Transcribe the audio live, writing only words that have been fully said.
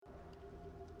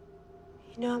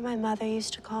You know what my mother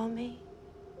used to call me?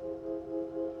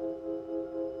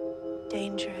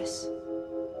 Dangerous.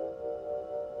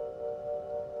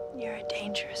 You're a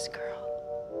dangerous girl.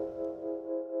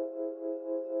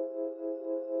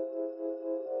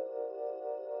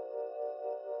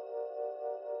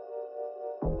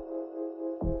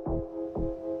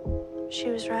 She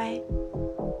was right.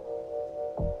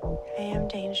 I am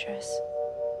dangerous.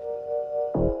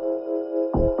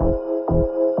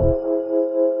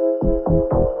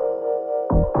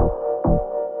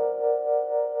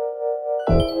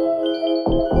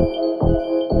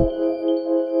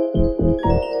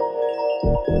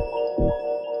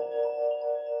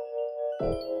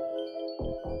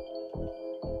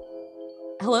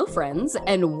 Hello, friends,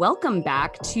 and welcome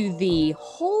back to the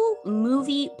whole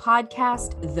movie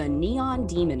podcast, The Neon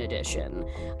Demon Edition.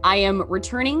 I am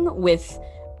returning with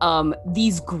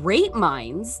these great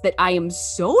minds that I am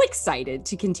so excited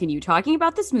to continue talking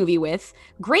about this movie with.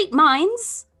 Great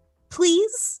minds,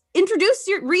 please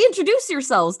reintroduce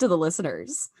yourselves to the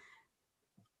listeners.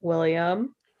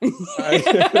 William.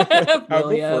 I'll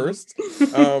go first.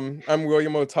 I'm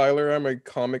William O. Tyler. I'm a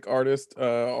comic artist,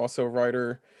 also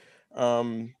writer,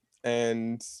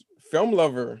 and film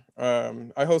lover.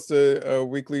 I host a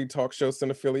weekly talk show,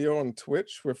 Cinephilia, on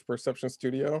Twitch with Perception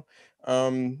Studio.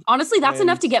 Honestly, that's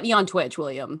enough to get me on Twitch,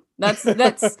 William. That's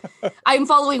I'm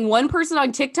following one person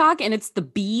on TikTok, and it's the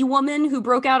bee woman who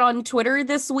broke out on Twitter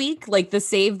this week, like the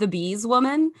Save the Bees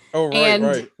woman. Oh, right, and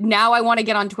right. Now I want to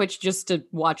get on Twitch just to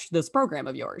watch this program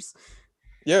of yours.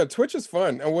 Yeah, Twitch is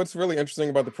fun. And what's really interesting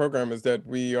about the program is that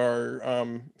we are,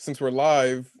 since we're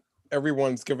live,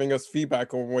 everyone's giving us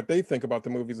feedback on what they think about the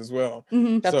movies as well.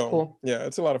 Mm-hmm. That's cool. Yeah,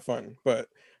 it's a lot of fun. But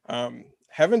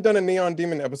haven't done a Neon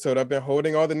Demon episode. I've been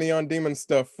holding all the Neon Demon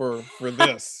stuff for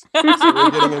this. So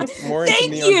we're getting more into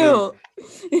Neon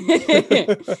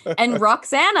Demon. And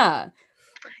Roxana.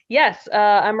 Yes,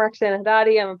 I'm Roxana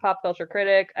Haddadi. I'm a pop culture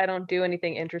critic. I don't do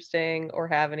anything interesting or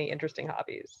have any interesting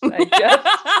hobbies. I just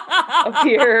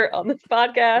appear on this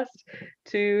podcast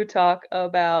to talk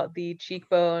about the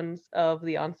cheekbones of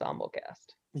the ensemble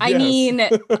cast. I mean,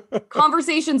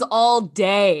 conversations all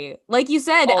day. Like you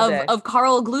said, of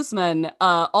Carl Glusman,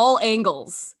 all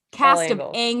angles. Cast of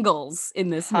angles in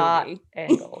this movie.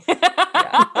 Angles.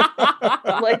 Yeah.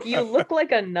 Like, you look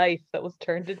like a knife that was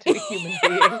turned into a human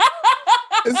being.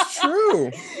 It's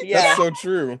true. Yeah. That's so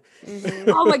true. Mm-hmm.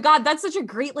 Oh my God, that's such a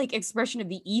great expression of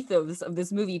the ethos of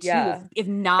this movie too. Yeah. If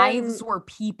knives were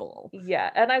people. Yeah,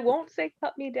 and I won't say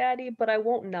cut me daddy, but I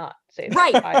won't not say that.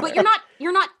 Right, either. but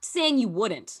you're not saying you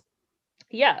wouldn't.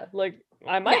 Yeah, like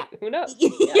I might. Yeah. Who knows?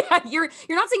 Yeah, you're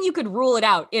not saying you could rule it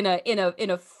out in a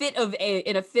fit of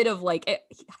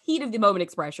heat of the moment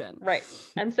expression. Right.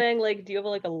 I'm saying, like, do you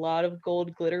have a lot of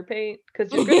gold glitter paint?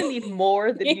 Because you're gonna need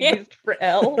more than you used for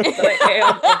L, but I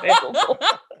am available.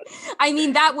 I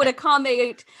mean, that would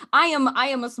accommodate. I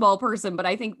am a small person, but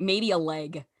I think maybe a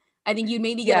leg. I think you'd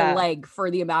maybe get a leg for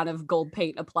the amount of gold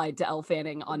paint applied to Elle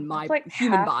Fanning on my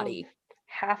human body.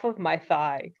 Half of my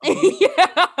thigh.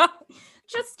 Yeah.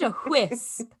 Just a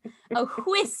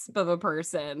wisp of a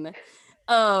person.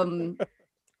 And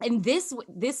this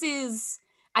is,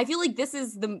 I feel like this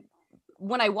is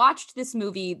when I watched this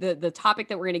movie, the topic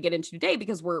that we're going to get into today,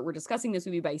 because we're discussing this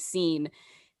movie by scene.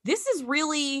 This is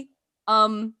really,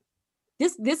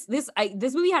 this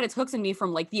movie had its hooks in me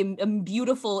from the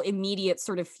beautiful, immediate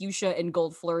sort of fuchsia and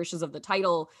gold flourishes of the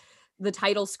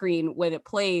title screen when it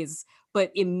plays. But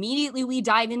immediately we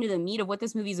dive into the meat of what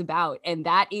this movie's about. And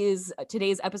that is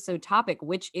today's episode topic,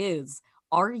 which is,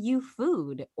 are you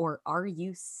food or are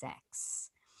you sex?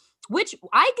 Which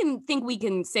I think we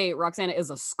can say Roxana is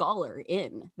a scholar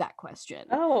in that question.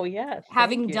 Oh, yes.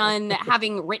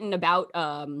 Having written about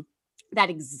that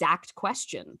exact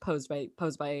question posed by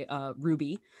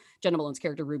Ruby, Jenna Malone's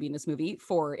character Ruby in this movie,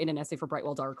 in an essay for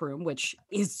Brightwell Darkroom, which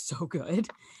is so good.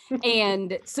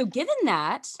 And so given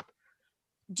that,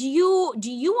 do you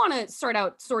want to start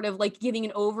out sort of giving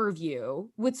an overview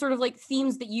with sort of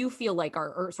themes that you feel like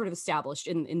are sort of established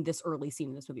in this early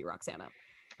scene in this movie, Roxana?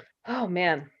 Oh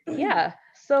man. Yeah.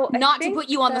 So not to put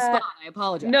you on the spot, I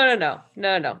apologize. No.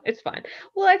 It's fine.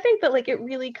 Well, I think that it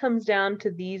really comes down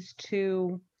to these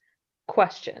two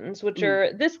questions, which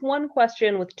are this one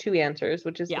question with two answers,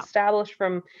 which is established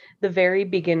from the very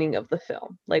beginning of the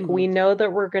film. We know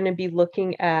that we're going to be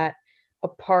looking at a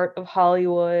part of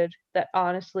Hollywood that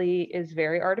honestly is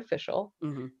very artificial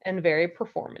and very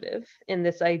performative in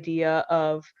this idea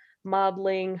of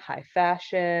modeling, high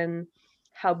fashion,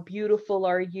 how beautiful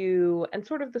are you, and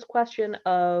sort of this question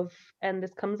of, and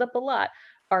this comes up a lot,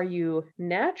 are you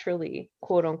naturally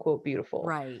quote unquote beautiful?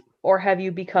 Right. Or have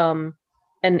you become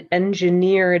an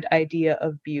engineered idea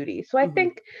of beauty. So I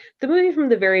think the movie from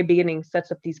the very beginning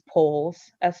sets up these polls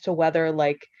as to whether,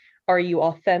 like, are you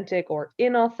authentic or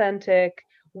inauthentic?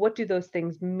 What do those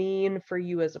things mean for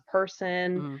you as a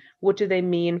person? What do they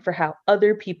mean for how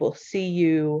other people see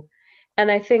you?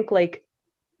 And I think, like,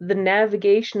 the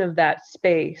navigation of that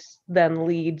space then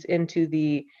leads into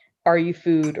the are you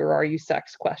food or are you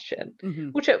sex question,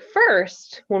 which at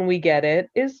first, when we get it,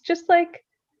 is just like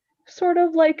sort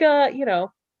of like a, you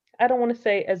know, I don't want to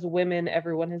say as women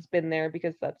everyone has been there,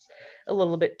 because that's a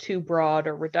little bit too broad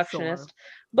or reductionist.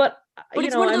 But you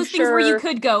it's know, one of I'm those things where you sure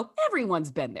could go, everyone's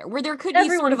been there, where there could be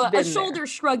sort of everyone's a been there. shoulder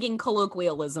shrugging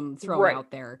colloquialism thrown out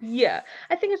there. Yeah.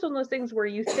 I think it's one of those things where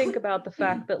you think about the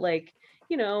fact that, like,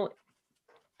 you know,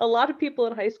 a lot of people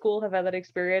in high school have had that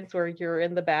experience where you're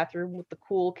in the bathroom with the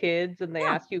cool kids and they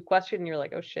ask you a question and you're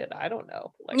like, oh shit, I don't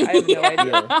know. Like, I have no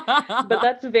idea. But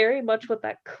that's very much what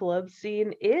that club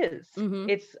scene is.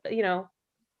 It's, you know,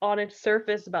 on its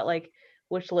surface about like,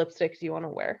 which lipsticks do you want to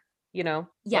wear? You know,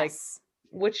 like,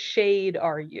 which shade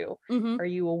are you? Are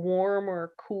you a warm or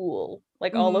a cool?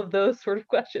 Like all of those sort of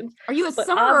questions. Are you a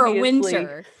summer or a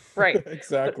winter? Right.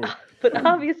 Exactly. But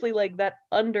obviously, like, that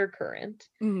undercurrent,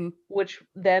 which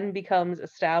then becomes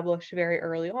established very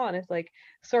early on, is like,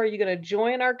 so are you going to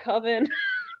join our coven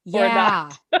or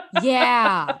not?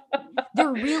 Yeah.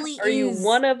 There really are you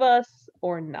one of us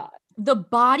or not? The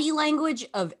body language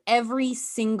of every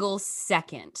single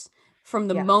second from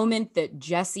the moment that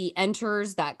Jesse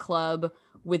enters that club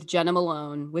with Jenna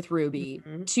Malone, with Ruby,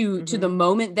 to the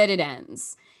moment that it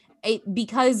ends.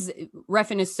 Because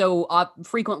Refn is so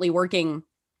frequently working,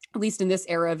 at least in this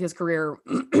era of his career,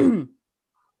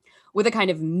 with a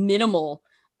kind of minimal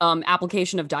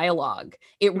application of dialogue.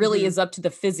 It really is up to the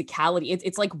physicality.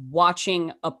 It's like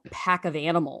watching a pack of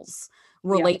animals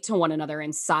relate to one another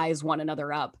and size one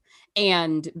another up.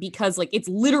 And because, like, it's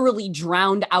literally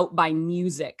drowned out by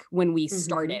music when we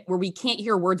start it, where we can't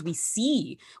hear words. We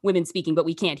see women speaking, but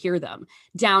we can't hear them,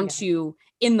 down to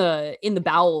in the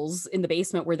bowels in the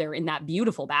basement where they're in that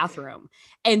beautiful bathroom,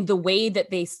 and the way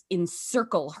that they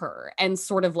encircle her and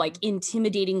sort of like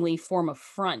intimidatingly form a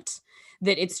front,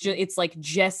 that it's like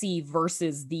Jesse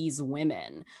versus these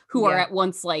women who are at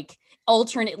once like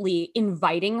alternately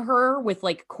inviting her with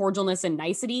like cordialness and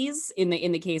niceties in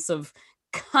the case of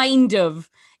kind of,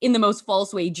 in the most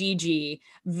false way, Gigi,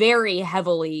 very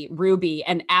heavily Ruby,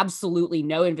 and absolutely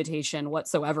no invitation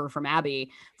whatsoever from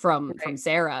Abby, from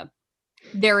Sarah.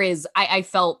 There is, I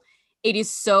felt it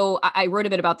is so, I wrote a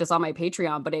bit about this on my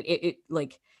Patreon, but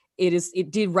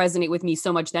it did resonate with me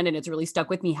so much then, and it's really stuck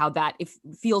with me how that it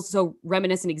feels so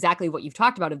reminiscent exactly what you've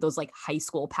talked about, of those like high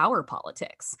school power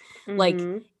politics. Like,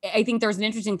 I think there's an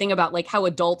interesting thing about like how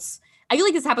adults, I feel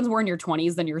like this happens more in your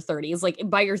 20s than your 30s. Like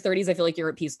by your 30s, I feel like you're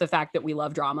at peace with the fact that we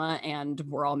love drama and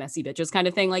we're all messy bitches kind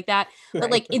of thing like that.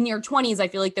 But like in your 20s, I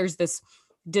feel like there's this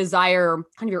desire,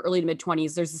 kind of your early to mid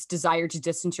 20s, there's this desire to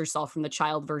distance yourself from the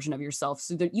child version of yourself,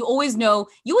 so that you always know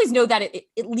that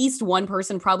at least one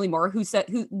person, probably more,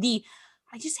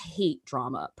 I just hate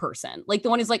drama person, like the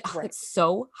one who's like, oh, it's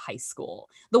so high school.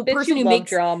 The person who makes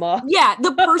drama. Yeah,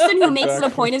 the person who makes it a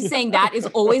point of saying that is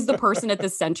always the person at the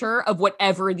center of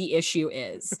whatever the issue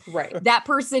is. Right. That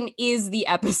person is the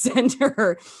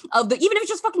epicenter of even if it's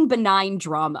just fucking benign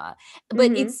drama.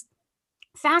 But it's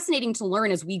fascinating to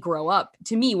learn as we grow up.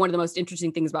 To me, one of the most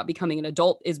interesting things about becoming an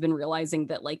adult has been realizing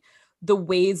that like the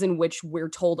ways in which we're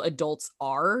told adults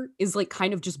are is like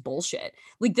kind of just bullshit.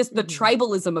 Like this, the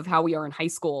tribalism of how we are in high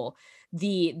school,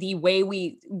 the way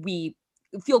we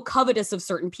feel covetous of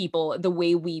certain people, the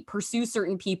way we pursue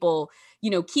certain people,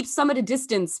 keep some at a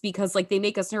distance because like they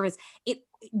make us nervous.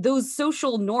 Those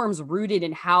social norms rooted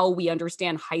in how we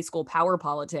understand high school power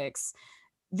politics,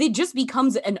 it just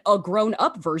becomes a grown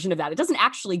up version of that. It doesn't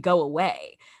actually go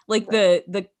away. Like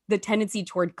the tendency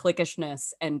toward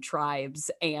cliquishness and tribes,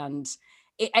 and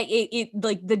it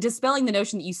like the dispelling the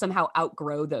notion that you somehow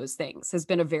outgrow those things has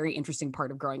been a very interesting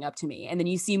part of growing up to me. And then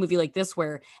you see a movie like this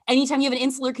where anytime you have an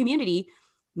insular community,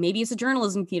 maybe it's a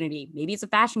journalism community, maybe it's a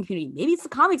fashion community, maybe it's the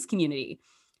comics community,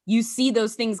 you see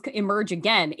those things emerge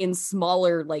again in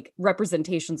smaller like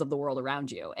representations of the world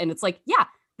around you. And it's like, yeah,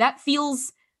 that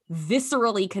feels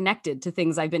viscerally connected to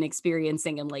things I've been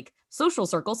experiencing in like social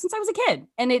circles since I was a kid.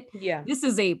 And this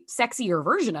is a sexier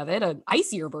version of it, an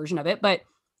icier version of it, but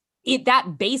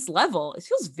that base level, it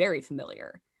feels very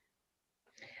familiar.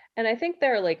 And I think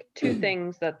there are like two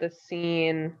things that this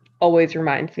scene always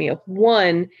reminds me of.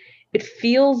 One, it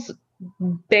feels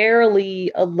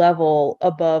barely a level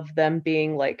above them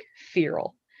being like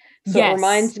feral. So it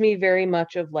reminds me very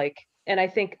much of like And I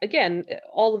think, again,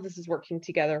 all of this is working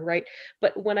together, right?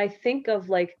 But when I think of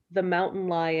like the mountain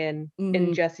lion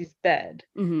in Jesse's bed,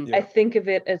 I think of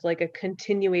it as like a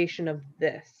continuation of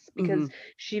this, because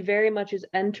she very much is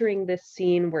entering this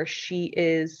scene where she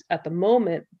is at the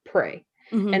moment prey,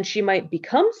 and she might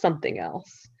become something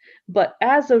else. But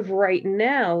as of right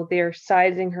now, they're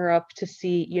sizing her up to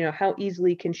see, you know, how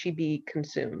easily can she be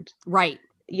consumed. Right.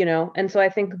 You know, and so I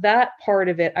think that part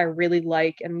of it I really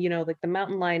like. And, you know, like the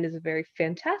mountain lion is a very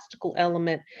fantastical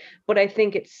element, but I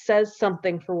think it says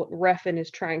something for what Refn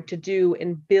is trying to do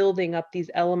in building up these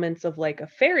elements of like a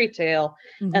fairy tale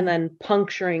and then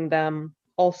puncturing them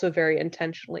also very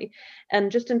intentionally.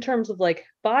 And just in terms of like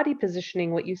body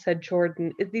positioning, what you said,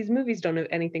 Jordan, is these movies don't have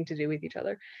anything to do with each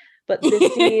other. But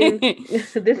this scene,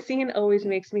 this scene always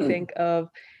makes me think of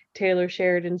Taylor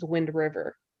Sheridan's Wind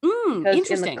River.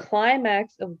 Because in the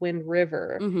climax of Wind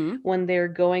River, when they're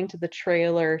going to the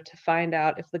trailer to find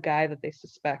out if the guy that they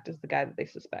suspect is the guy that they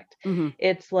suspect,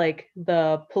 it's like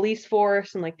the police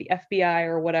force and like the FBI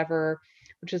or whatever,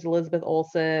 which is Elizabeth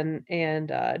Olsen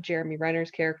and Jeremy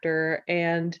Renner's character.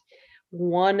 And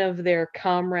one of their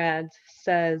comrades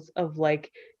says of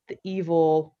like the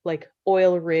evil like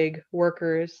oil rig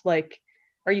workers, like,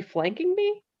 "Are you flanking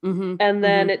me?" And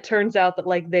then it turns out that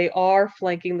like they are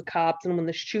flanking the cops, and when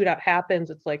the shootout happens,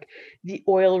 it's like the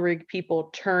oil rig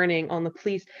people turning on the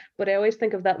police. But I always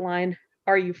think of that line,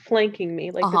 "Are you flanking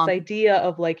me?" Like this idea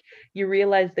of like you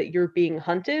realize that you're being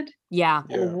hunted.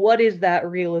 And what is that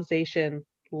realization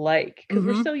like? Because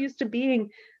we're so used to being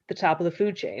the top of the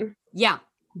food chain.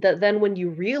 That then when you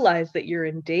realize that you're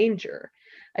in danger,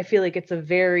 I feel like it's a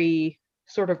very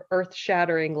sort of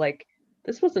earth-shattering, like,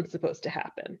 this wasn't supposed to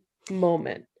happen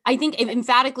moment. I think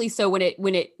emphatically so when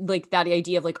it like that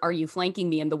idea of like, "Are you flanking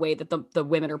me?" and the way that the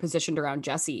women are positioned around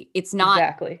Jesse, it's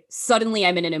not suddenly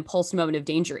I'm in an impulse moment of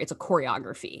danger. It's a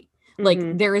choreography.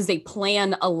 Like there is a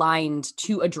plan aligned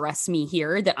to address me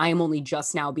here that I am only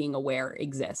just now being aware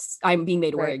exists. I'm being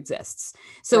made aware exists.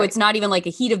 So it's not even like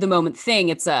a heat of the moment thing.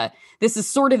 It's this is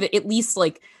sort of at least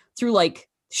like through like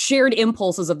shared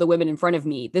impulses of the women in front of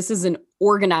me. This is an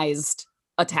organized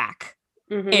attack.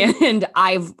 And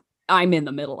I'm in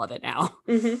the middle of it now.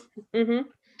 And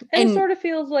it sort of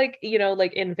feels like, you know,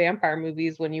 like in vampire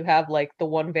movies when you have like the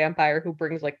one vampire who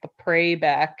brings like the prey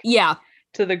back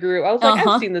to the group. I was like,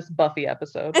 I've seen this Buffy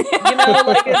episode. You know,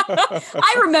 like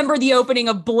I remember the opening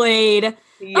of Blade.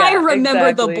 I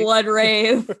remember the blood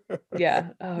rave.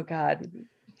 Oh God.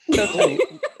 So tight.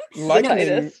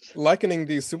 Likening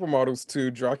these supermodels to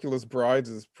Dracula's brides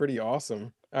is pretty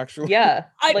awesome, actually. I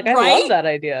love that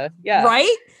idea.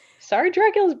 Right? Sorry,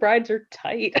 Dracula's brides are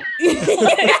tight. And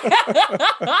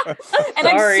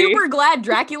I'm super glad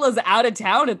Dracula's out of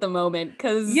town at the moment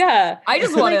because I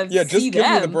just want to see just give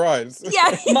me the brides.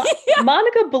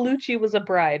 Monica Bellucci was a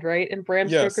bride, right? In Bram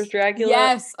Stoker's Dracula.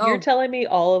 Yes. You're telling me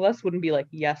all of us wouldn't be like,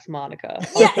 "Yes, Monica."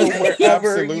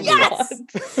 Wherever you want.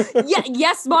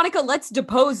 Yes, Monica. Let's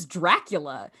depose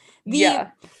Dracula.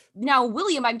 Now,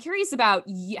 William, I'm curious about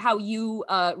how you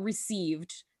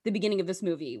received the beginning of this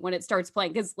movie when it starts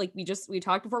playing, because like we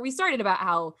talked before we started about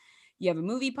how you have a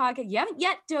movie podcast. You haven't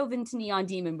yet dove into Neon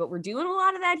Demon, but we're doing a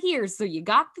lot of that here, so you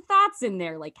got the thoughts in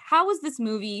there. Like, how was this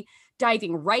movie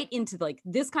diving right into like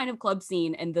this kind of club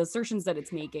scene and the assertions that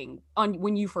it's making on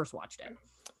when you first watched it?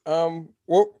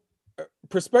 Well,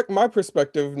 my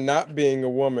perspective, not being a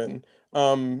woman,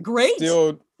 great,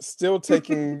 still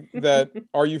taking that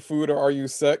 "are you food or are you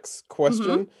sex"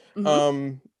 question.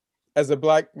 As a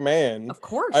Black man, of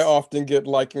course, I often get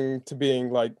likened to being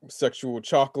like sexual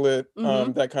chocolate,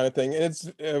 that kind of thing. And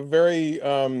it's a very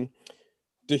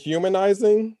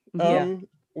dehumanizing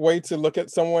way to look at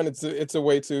someone. It's a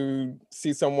way to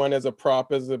see someone as a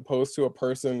prop as opposed to a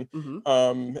person,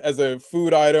 as a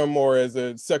food item or as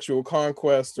a sexual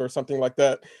conquest or something like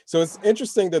that. So it's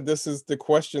interesting that this is the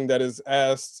question that is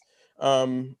asked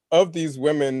of these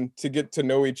women to get to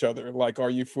know each other. Like, are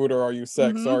you food or are you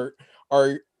sex? Are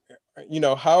you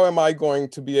know, how am I going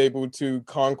to be able to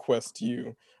conquest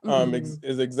you?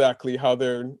 Is exactly how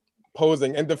they're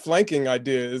posing. And the flanking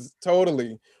idea is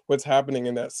totally what's happening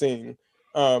in that scene.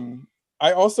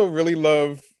 I also really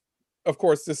love, of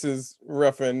course, this is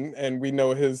Refn, and we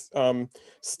know his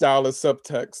style is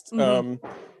subtext.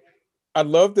 I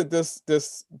love that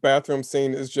this bathroom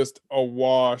scene is just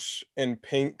awash in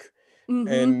pink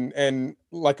and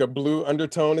like a blue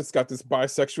undertone. It's got this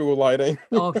bisexual lighting.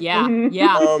 Oh yeah.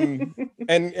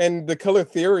 And the color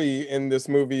theory in this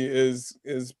movie is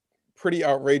pretty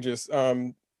outrageous.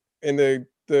 And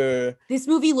this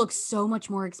movie looks so much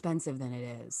more expensive than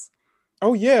it is.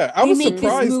 Oh yeah, I They was make this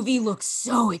surprised. movie look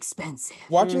so expensive.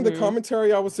 Watching the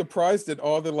commentary, I was surprised at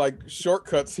all the like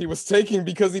shortcuts he was taking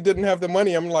because he didn't have the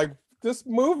money. I'm like, this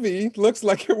movie looks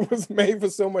like it was made for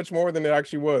so much more than it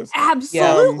actually was.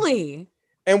 Absolutely.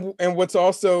 And what's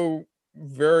also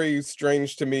very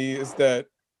strange to me is that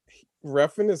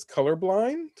Refn is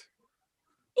colorblind.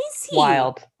 Is he?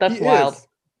 Wild. That's He wild. is.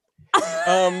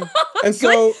 And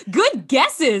so good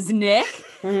guesses, Nick.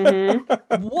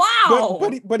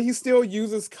 Wow. But he still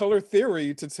uses color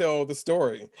theory to tell the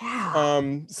story. Yeah.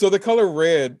 So the color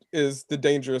red is the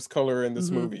dangerous color in this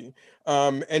movie.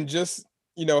 And just,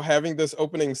 you know, having this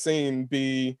opening scene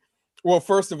be, well,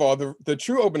 first of all, the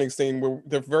true opening scene where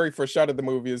the very first shot of the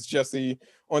movie is Jessie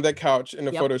on that couch in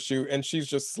a photo shoot, and she's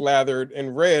just slathered in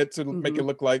red to make it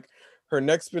look like her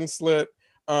neck's been slit.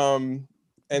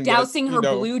 And dousing her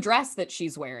blue dress that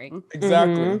she's wearing.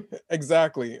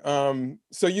 Exactly.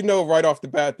 So you know right off the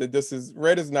bat that this is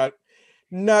red is not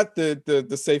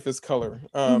the safest color.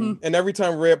 And every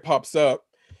time red pops up,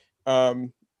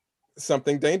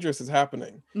 something dangerous is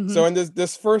happening. So in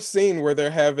this first scene where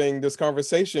they're having this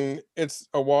conversation, it's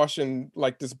awash in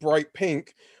like this bright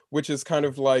pink, which is kind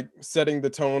of like setting the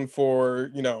tone for,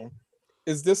 you know,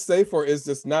 is this safe or is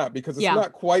this not? Because it's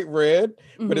not quite red,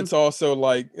 but it's also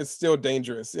like, it's still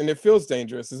dangerous and it feels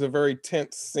dangerous. It's a very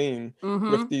tense scene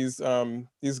with these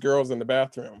girls in the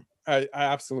bathroom. I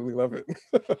absolutely love it.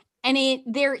 And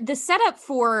the setup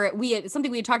for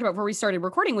something we had talked about before we started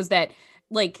recording was that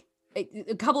like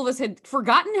a couple of us had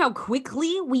forgotten how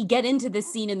quickly we get into this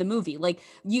scene in the movie. Like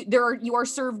you are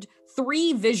served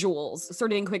 3 visuals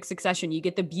sort of in quick succession. You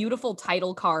get the beautiful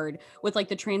title card with like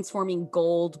the transforming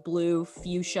gold, blue,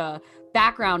 fuchsia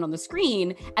background on the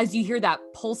screen as you hear that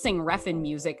pulsing Refn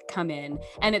music come in,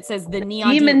 and it says the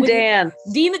neon demon dance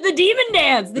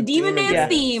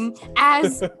theme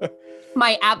as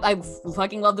I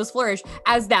fucking love this flourish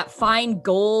as that fine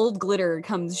gold glitter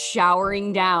comes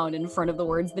showering down in front of the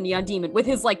words the neon demon with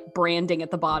his like branding at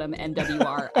the bottom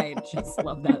NWR. I just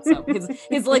love that. So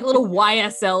his like little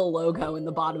YSL logo in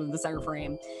the bottom of the center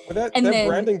frame. But that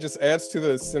branding just adds to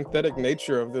the synthetic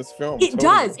nature of this film. It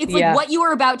does. It's like what you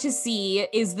are about to see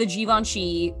is the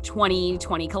Givenchy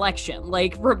 2020 collection.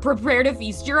 Like prepare to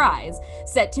feast your eyes,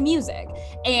 set to music.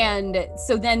 And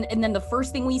then the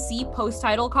first thing we see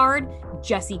post-title card,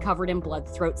 Jessie covered in blood,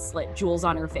 throat slit, jewels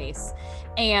on her face.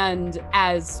 And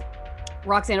as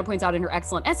Roxana points out in her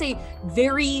excellent essay,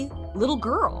 very little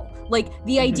girl. Like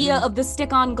the idea of the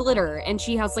stick-on glitter, and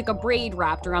she has like a braid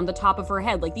wrapped around the top of her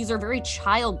head. Like these are very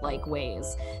childlike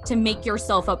ways to make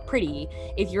yourself up pretty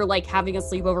if you're like having a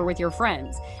sleepover with your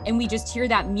friends. And we just hear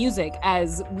that music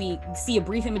as we see a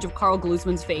brief image of Carl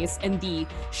Glusman's face and the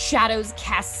shadows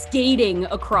cascading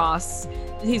across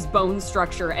his bone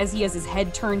structure as he has his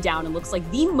head turned down and looks like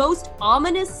the most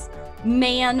ominous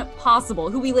man possible,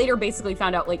 who we later basically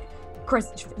found out like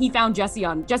Jesse found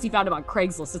him on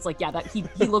Craigslist. It's like, yeah, that he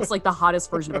looks like the hottest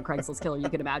version of a Craigslist killer you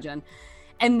could imagine.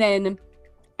 And then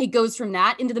it goes from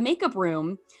that into the makeup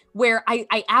room, where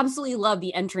I absolutely love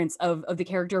the entrance of the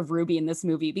character of Ruby in this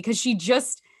movie, because she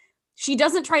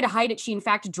doesn't try to hide it. She in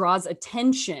fact draws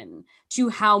attention to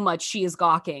how much she is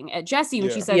gawking at Jesse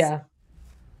when she says,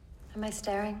 am I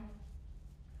staring?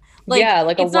 Like,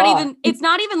 like it's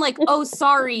not even like, oh,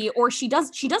 sorry, or she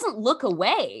doesn't look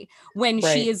away when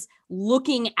she is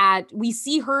looking at, we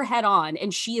see her head on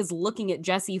and she is looking at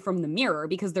Jesse from the mirror,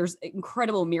 because there's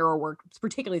incredible mirror work,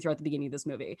 particularly throughout the beginning of this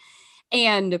movie.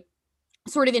 And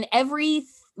sort of in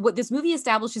what this movie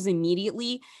establishes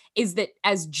immediately is that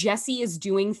as Jesse is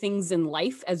doing things in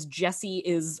life, as Jesse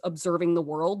is observing the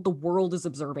world is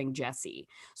observing Jesse.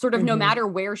 Sort of no matter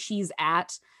where she's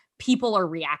at, people are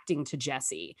reacting to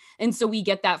Jesse. And so we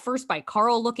get that first by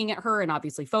Carl looking at her and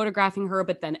obviously photographing her,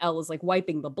 but then Elle is like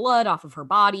wiping the blood off of her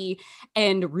body,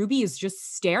 and Ruby is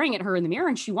just staring at her in the mirror,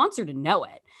 and she wants her to know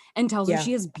it and tells her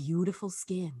she has beautiful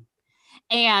skin.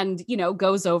 And, you know,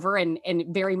 goes over and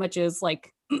very much is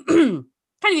like, kind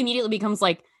of immediately becomes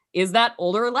like, is that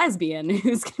older lesbian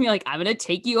who's gonna be like, I'm gonna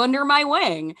take you under my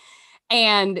wing.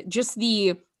 And just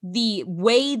the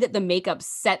way that the makeup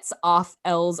sets off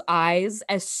Elle's eyes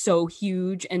as so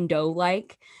huge and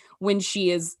doe-like when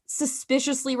she is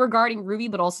suspiciously regarding Ruby,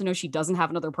 but also knows she doesn't have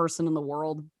another person in the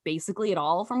world basically at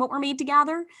all from what we're made to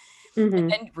gather. And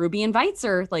then Ruby invites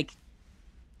her like,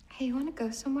 hey, you want to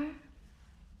go somewhere?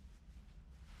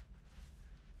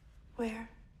 Where?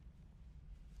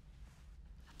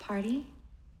 A party?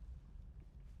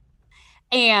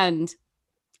 And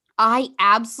I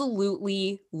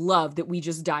absolutely love that we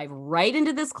just dive right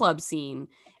into this club scene,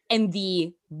 And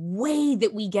the way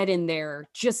that we get in there,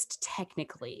 just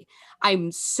technically,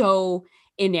 I'm so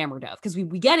enamored of, because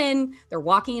we get in, they're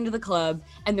walking into the club,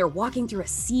 and they're walking through a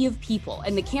sea of people,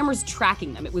 and the camera's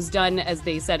tracking them. It was done, as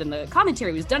they said in the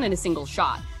commentary, it was done in a single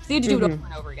shot. So they had to do it over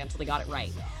and over again until they got it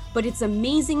right. But it's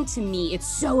amazing to me. It's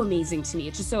so amazing to me.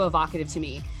 It's just so evocative to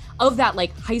me of that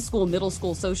like high school, middle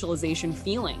school socialization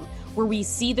feeling where we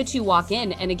see the two walk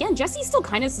in. And again, Jesse's still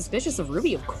kind of suspicious of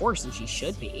Ruby, of course, and she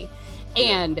should be.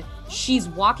 And she's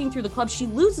walking through the club. She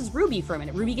loses Ruby for a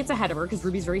minute. Ruby gets ahead of her because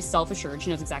Ruby's very self-assured. She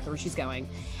knows exactly where she's going.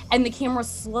 And the camera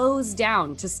slows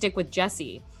down to stick with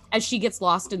Jesse as she gets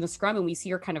lost in the scrum, and we see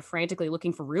her kind of frantically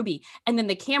looking for Ruby. And then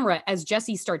the camera, as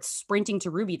Jesse starts sprinting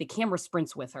to Ruby, the camera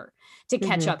sprints with her to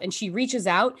catch up. And she reaches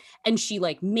out and she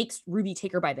like makes Ruby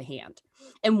take her by the hand.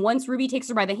 And once Ruby takes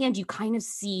her by the hand, you kind of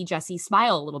see Jesse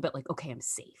smile a little bit like, okay, I'm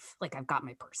safe. Like I've got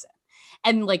my person.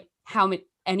 And like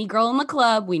any girl in the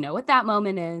club, we know what that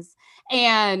moment is.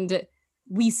 And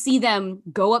we see them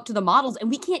go up to the models and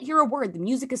we can't hear a word. The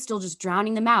music is still just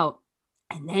drowning them out.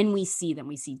 And then we see them.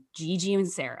 We see Gigi and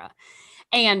Sarah.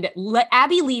 And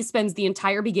Abby Lee spends the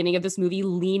entire beginning of this movie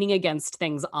leaning against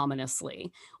things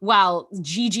ominously, while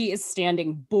Gigi is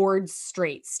standing bored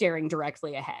straight, staring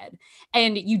directly ahead.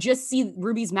 And you just see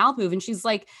Ruby's mouth move, and she's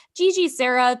like, Gigi,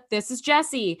 Sarah, this is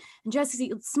Jesse. And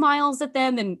Jesse smiles at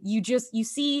them, and you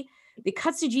see, it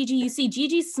cuts to Gigi. You see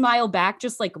Gigi smile back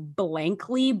just like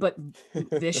blankly, but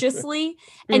viciously.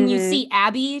 And you see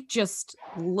Abby just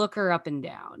look her up and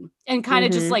down and kind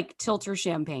of just like tilt her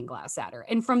champagne glass at her.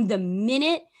 And from the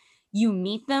minute you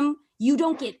meet them, you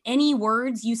don't get any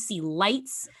words. You see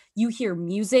lights, you hear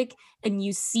music, and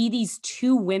you see these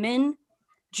two women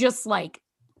just like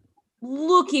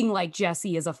looking like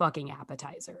Jessie is a fucking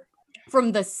appetizer.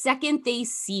 From the second they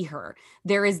see her,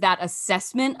 there is that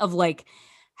assessment of like,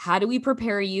 how do we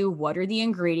prepare you? What are the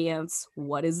ingredients?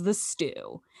 What is the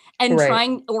stew? And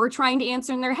trying to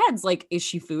answer in their heads, like, is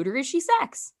she food or is she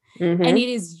sex? And it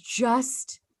is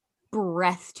just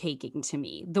breathtaking to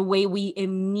me, the way we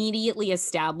immediately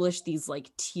establish these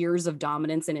like tiers of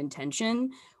dominance and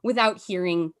intention without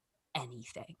hearing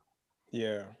anything.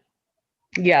 Yeah.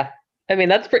 Yeah. I mean,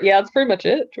 that's pretty much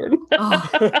it, Jordan.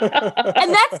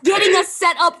 And that's getting us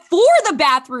set up for the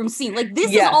bathroom scene. Like,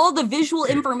 this is all the visual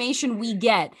information we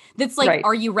get. That's like,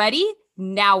 are you ready?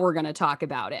 Now we're going to talk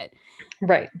about it.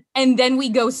 Right. And then we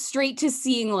go straight to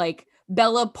seeing like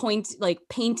Bella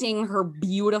painting her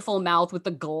beautiful mouth with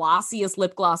the glossiest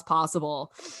lip gloss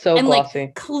possible. So and glossy.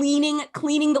 Like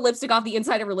cleaning the lipstick off the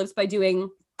inside of her lips by doing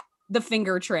the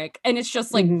finger trick. And it's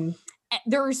just like,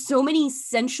 there are so many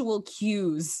sensual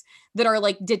cues that are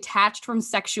like detached from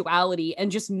sexuality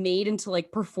and just made into like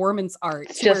performance art.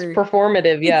 It's just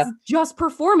performative. Yeah. It's just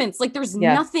performance. Like there's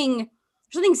nothing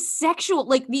sexual.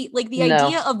 Like the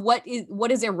idea of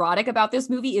what is erotic about this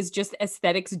movie is just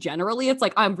aesthetics generally. It's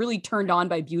like, I'm really turned on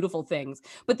by beautiful things.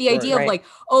 But the idea of like,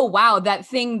 oh wow, that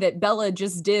thing that Bella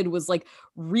just did was like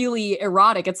really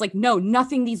erotic. It's like, no,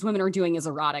 nothing these women are doing is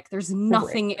erotic. There's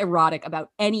nothing erotic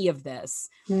about any of this.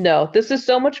 No, this is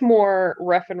so much more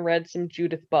Refn read some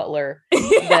Judith Butler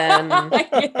than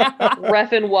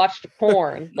Refn watched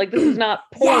porn. Like, this is not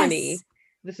porny. Yes.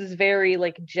 This is very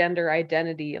like gender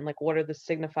identity and like, what are the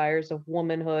signifiers of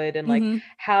womanhood and like,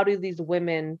 how do these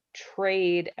women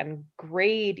trade and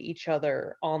grade each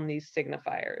other on these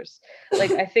signifiers?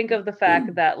 Like, I think of the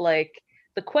fact that like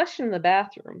the question in the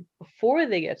bathroom before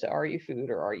they get to are you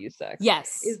food or are you sex?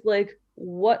 Yes. Is like,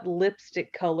 what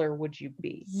lipstick color would you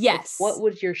be? Yes. Like, what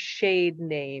would your shade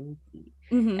name be?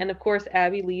 And of course,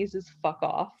 Abby Lee's is fuck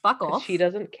off. Fuck off. She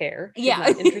doesn't care. She's not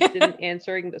interested in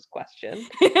answering this question.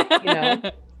 You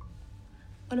know?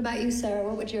 What about you, Sarah?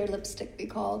 What would your lipstick be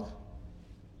called?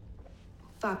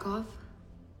 Fuck off.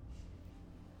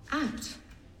 Out.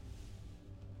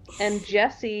 And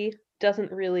Jessie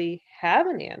doesn't really have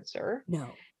an answer. No.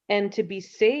 And to be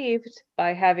saved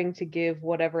by having to give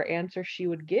whatever answer she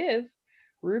would give,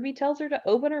 Ruby tells her to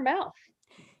open her mouth.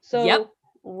 So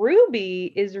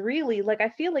Ruby is really, like, I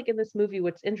feel like in this movie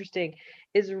what's interesting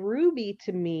is Ruby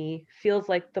to me feels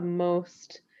like the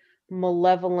most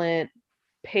malevolent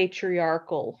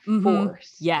patriarchal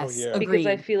force. Yes, because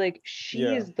I feel like she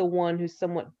is the one who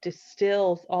somewhat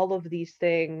distills all of these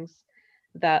things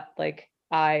that like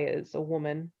I as a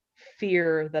woman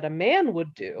fear that a man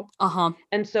would do.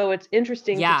 And so it's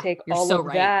interesting to take all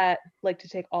of that, like to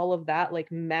take all of that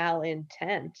like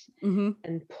malintent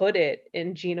and put it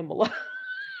in Gina Malone.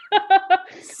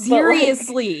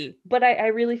 Seriously. But I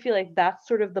really feel like that's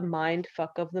sort of the mind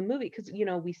fuck of the movie, because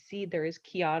we see there is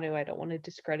Keanu. I don't want to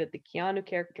discredit the Keanu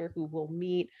character who we'll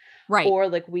meet, right? Or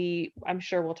like I'm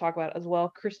sure we'll talk about as well,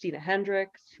 Christina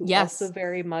Hendricks, who also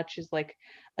very much is like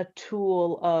a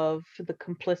tool of the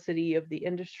complicity of the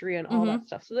industry and all that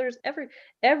stuff. So there's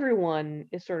everyone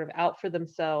is sort of out for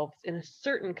themselves in a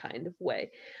certain kind of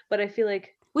way, but I feel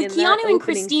like with Keanu and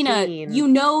Christina, you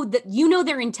know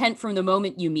their intent from the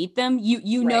moment you meet them.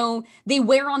 You know they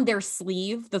wear on their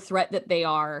sleeve the threat that they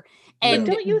are. And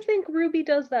but don't you think Ruby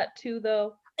does that too,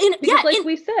 though?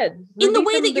 We said, Ruby, in the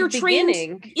way that you're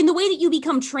trained, in the way that you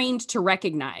become trained to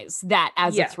recognize that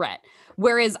as a threat.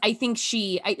 Whereas I think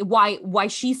why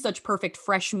she's such perfect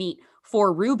fresh meat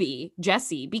for Ruby,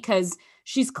 Jessie, because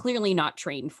she's clearly not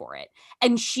trained for it.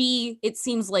 And it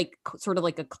seems like sort of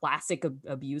like a classic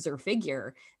abuser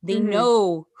figure. They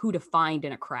know who to find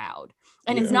in a crowd.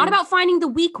 And it's not about finding the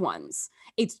weak ones.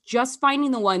 It's just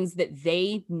finding the ones that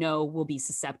they know will be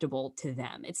susceptible to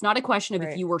them. It's not a question of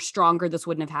if you were stronger, this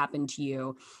wouldn't have happened to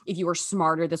you. If you were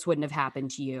smarter, this wouldn't have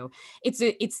happened to you. It's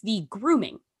the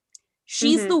grooming.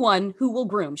 She's the one who will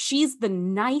groom. She's the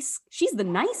nice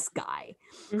guy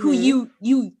who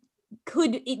you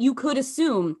could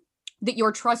assume that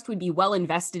your trust would be well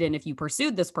invested in if you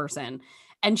pursued this person.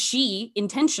 And she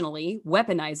intentionally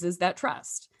weaponizes that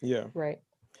trust. Yeah. Right.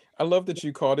 I love that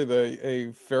you called it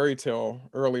a fairy tale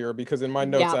earlier, because in my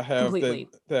notes I have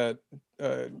that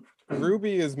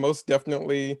Ruby is most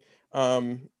definitely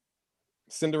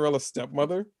Cinderella's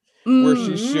stepmother, where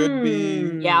she should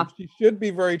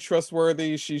be very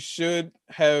trustworthy. She should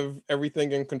have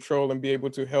everything in control and be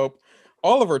able to help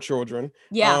all of her children.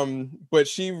 Yeah. But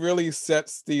she really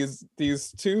sets these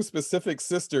two specific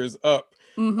sisters up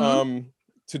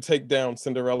to take down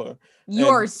Cinderella. You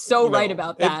are so right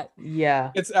about that.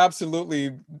 It's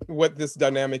absolutely what this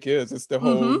dynamic is. It's the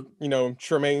whole,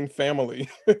 Tremaine family.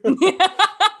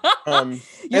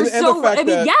 You're so right. I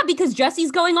mean, because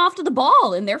Jesse's going off to the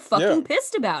ball and they're fucking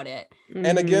pissed about it.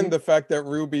 And again, the fact that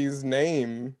Ruby's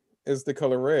name is the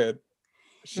color red.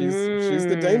 She's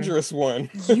the dangerous one.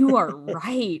 You are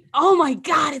right. Oh my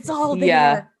God, it's all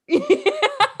there.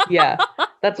 Yeah,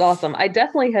 that's awesome. I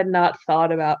definitely had not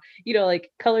thought about,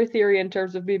 like color theory in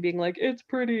terms of me being like, it's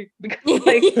pretty.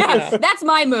 Because, that's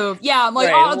my move. Yeah, I'm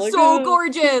like, it's so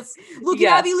gorgeous. Look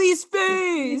at Abby Lee's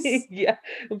face.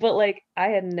 But like, I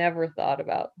had never thought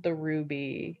about the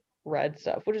ruby red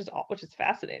stuff, which is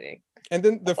fascinating. And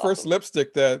then the first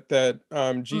lipstick that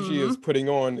Gigi is putting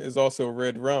on is also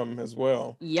red rum as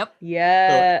well. Yep.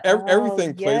 Yeah. So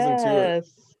everything plays into it.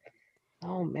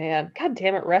 Oh man. God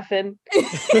damn it, Refn.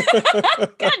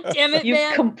 God damn it, you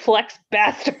man. complex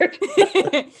bastard.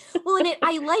 Well, and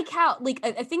I like how, like,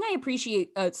 a thing I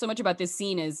appreciate so much about this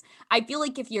scene is I feel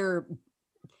like if you're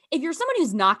somebody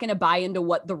who's not going to buy into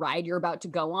what the ride you're about to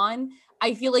go on,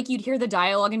 I feel like you'd hear the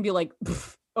dialogue and be like,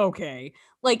 okay.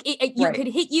 Like you could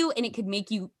hit you and it could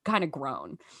make you kind of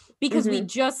groan, because we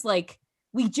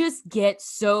just get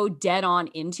so dead on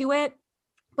into it.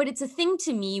 But it's a thing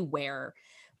to me where,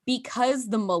 because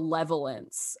the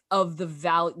malevolence of the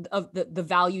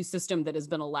value system that has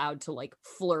been allowed to like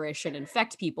flourish and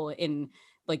infect people in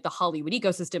like the Hollywood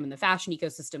ecosystem and the fashion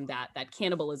ecosystem, that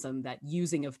cannibalism, that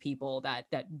using of people, that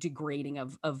degrading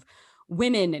of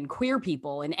women and queer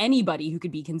people and anybody who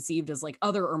could be conceived as like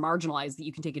other or marginalized that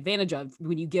you can take advantage of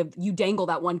when you dangle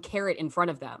that one carrot in front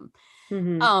of them,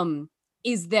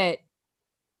 is that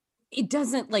it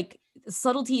doesn't, like,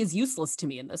 subtlety is useless to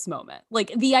me in this moment.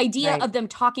 Like the idea of them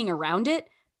talking around it,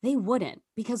 they wouldn't,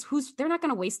 because they're not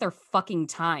going to waste their fucking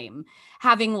time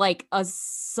having like a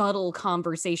subtle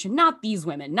conversation. Not these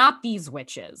women, not these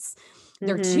witches.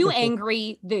 They're too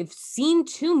angry. They've seen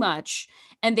too much.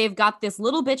 And they've got this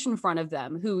little bitch in front of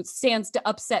them who stands to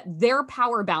upset their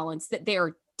power balance that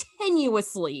they're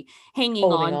tenuously hanging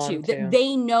on to. That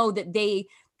they know that they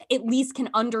at least can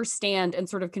understand and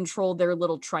sort of control their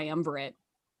little triumvirate.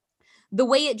 The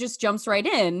way it just jumps right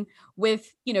in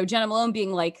with, Jenna Malone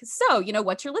being like, so,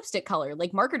 what's your lipstick color?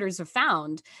 Like, marketers have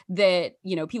found that,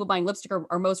 people buying lipstick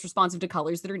are most responsive to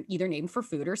colors that are either named for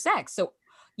food or sex. So,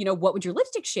 what would your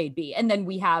lipstick shade be? And then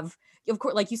we have, of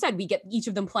course, like you said, we get each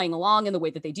of them playing along in the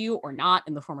way that they do or not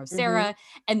in the form of Sarah.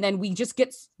 And then we just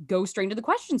go straight into the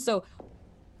question. So,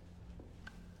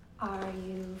 are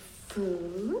you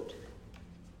food?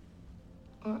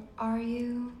 Or are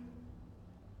you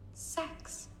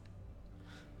sex?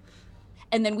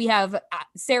 And then we have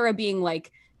Sarah being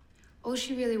like, all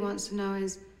she really wants to know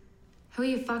is, who are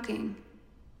you fucking?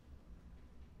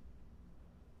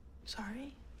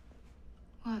 Sorry?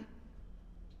 What?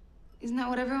 Isn't that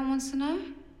what everyone wants to know?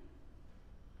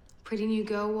 Pretty new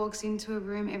girl walks into a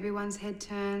room, everyone's head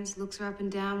turns, looks her up and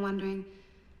down, wondering,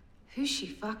 who's she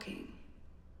fucking?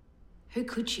 Who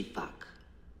could she fuck?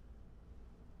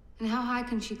 And how high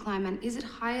can she climb? And is it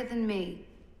higher than me?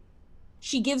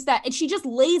 She gives that, and she just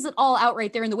lays it all out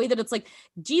right there in the way that it's like,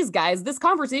 geez, guys, this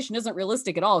conversation isn't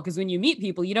realistic at all, because when you meet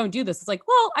people, you don't do this. It's like,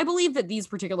 well, I believe that these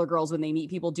particular girls, when they meet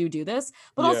people, do this.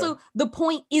 But also, the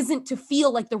point isn't to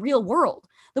feel like the real world.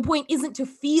 The point isn't to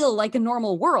feel like a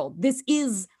normal world. This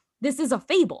is a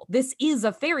fable. This is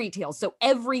a fairy tale. So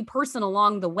every person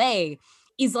along the way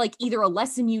is like either a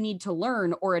lesson you need to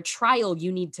learn or a trial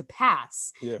you need to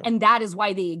pass. Yeah. And that is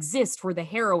why they exist for the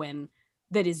heroine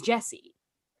that is Jessie.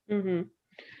 Mm-hmm.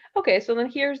 Okay, so then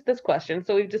here's this question.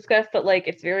 So we've discussed that, like,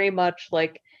 it's very much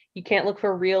like you can't look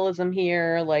for realism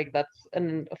here. Like, that's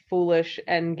a foolish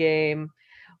end game.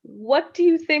 What do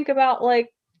you think about, like,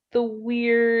 the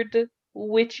weird,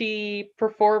 witchy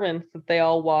performance that they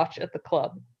all watch at the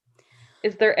club?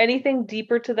 Is there anything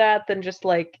deeper to that than just,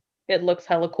 like, it looks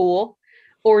hella cool?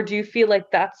 Or do you feel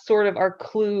like that's sort of our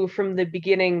clue from the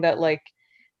beginning that, like,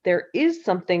 there is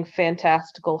something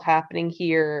fantastical happening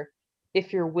here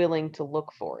if you're willing to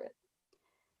look for it?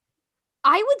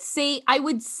 I would say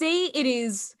it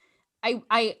is.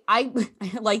 I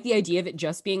like the idea of it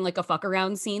just being like a fuck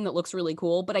around scene that looks really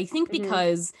cool, but I think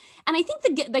because, and I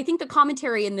think the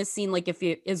commentary in this scene, like if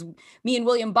it is, me and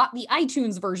William bought the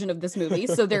iTunes version of this movie,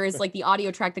 so there is like the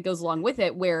audio track that goes along with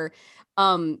it, where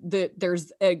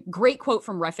there's a great quote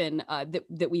from Refn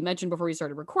that we mentioned before we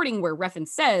started recording, where Refn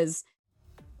says,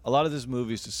 a lot of this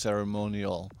movie is a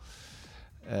ceremonial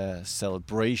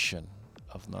celebration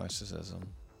of narcissism.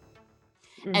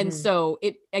 And so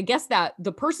I guess that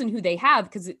the person who they have,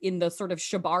 because in the sort of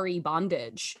shibari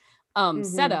bondage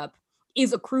setup,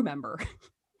 is a crew member.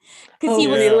 Because he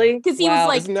was like,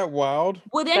 isn't that wild?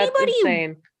 Would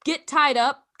anybody get tied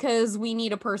up? Because we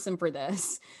need a person for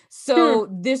this. So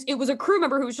it was a crew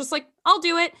member who was just like, I'll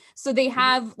do it. So they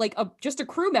have like just a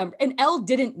crew member, and Elle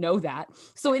didn't know that.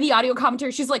 So in the audio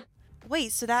commentary, she's like,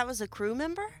 wait, so that was a crew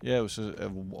member? Yeah, it was a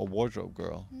wardrobe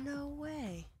girl. No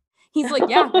way. He's like,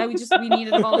 yeah, we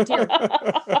needed a volunteer.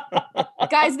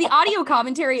 Guys, the audio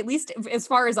commentary, at least as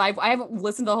far as I haven't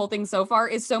listened to the whole thing so far,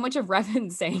 is so much of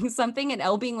Refn saying something and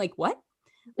Elle being like, what?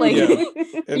 Like,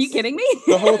 are you kidding me?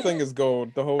 The whole thing is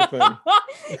gold. The whole thing.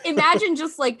 Imagine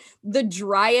just like the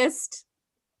driest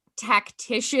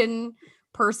tactician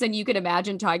person you could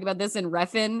imagine talking about this in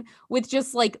Refn with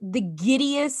just like the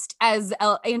giddiest, as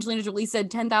Angelina Jolie said,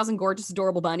 10,000 gorgeous,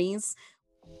 adorable bunnies.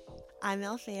 I'm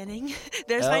Elle Fanning.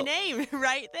 There's my name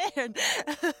right there.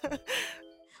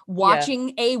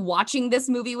 Watching this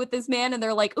movie with this man, and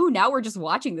they're like, "Ooh, now we're just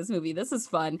watching this movie. This is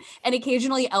fun." And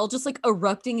occasionally, Elle just like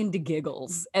erupting into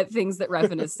giggles at things that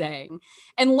Refn is saying,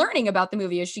 and learning about the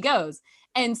movie as she goes.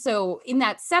 And so, in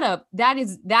that setup,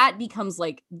 that becomes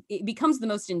the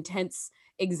most intense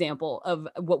example of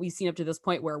what we've seen up to this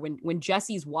point, where when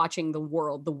Jesse's watching the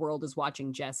world is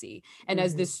watching Jesse. And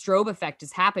as this strobe effect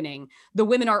is happening, the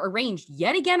women are arranged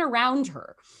yet again around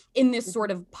her in this sort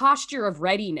of posture of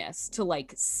readiness to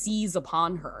like seize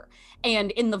upon her. And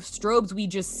in the strobes, we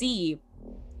just see,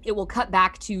 it will cut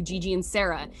back to Gigi and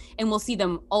Sarah, and we'll see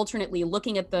them alternately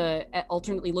looking at the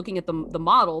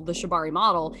model, the shibari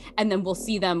model, and then we'll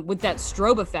see them with that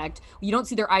strobe effect. You don't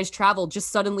see their eyes travel,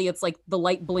 just suddenly it's like the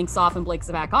light blinks off and blinks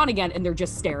back on again, and they're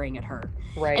just staring at her.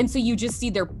 Right. And so you just see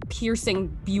their piercing,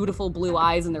 beautiful blue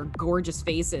eyes and their gorgeous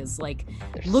faces, like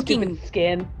their looking stupid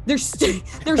skin. Their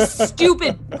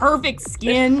stupid, perfect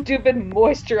skin. Their stupid,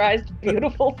 moisturized,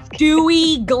 beautiful skin.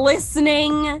 Dewy,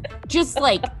 glistening, just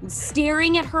like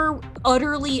staring at her,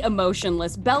 utterly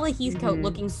emotionless. Bella Heathcote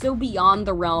looking so beyond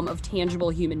the realm of tangible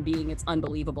human being, it's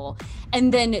unbelievable.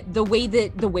 And then the way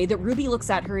that Ruby looks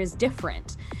at her is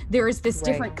different. There is this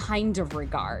different kind of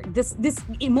regard, this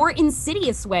more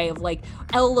insidious way of like,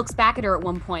 Elle looks back at her at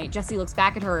one point, Jessie looks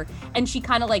back at her, and she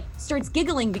kind of like starts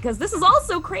giggling because this is all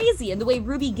so crazy. And the way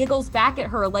Ruby giggles back at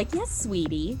her, like, yes,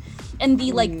 sweetie. And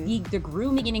the like the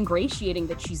grooming and ingratiating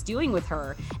that she's doing with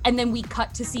her. And then we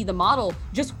cut to see the model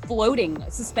just floating,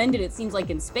 suspended, it seems like,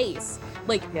 in space,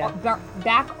 like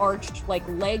back arched, like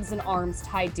legs and arms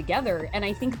tied together. And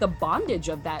I think the bondage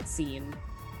of that scene,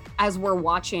 as we're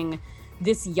watching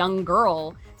this young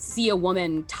girl see a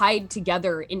woman tied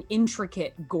together in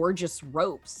intricate, gorgeous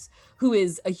ropes, who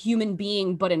is a human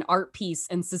being, but an art piece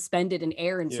and suspended in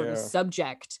air and sort of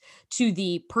subject to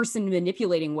the person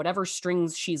manipulating whatever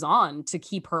strings she's on to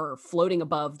keep her floating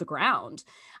above the ground.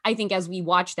 I think as we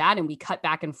watch that and we cut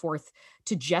back and forth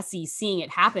to Jessie seeing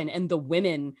it happen and the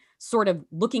women sort of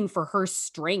looking for her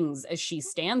strings as she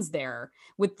stands there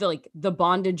with the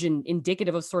bondage and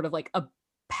indicative of sort of like a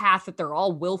path that they're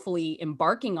all willfully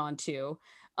embarking onto,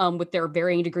 with their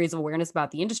varying degrees of awareness about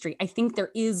the industry, I think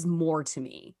there is more to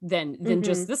me than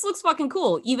just, this looks fucking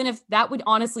cool, even if that would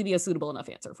honestly be a suitable enough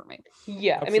answer for me.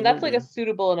 Yeah, Absolutely. I mean, that's like a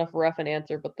suitable enough Refn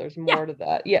answer, but there's more to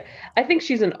that. Yeah, I think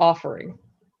she's an offering.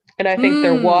 And I think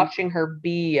they're watching her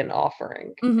be an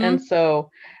offering. And so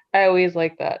I always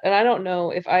like that. And I don't know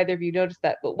if either of you noticed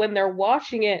that, but when they're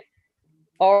watching it,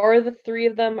 are the three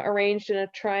of them arranged in a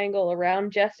triangle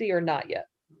around Jesse or not yet?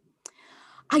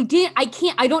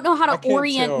 I don't know how to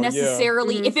orient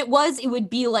necessarily. Yeah. If it was, it would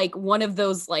be like one of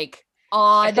those like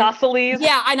odd isosceles.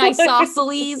 Yeah, an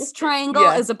isosceles triangle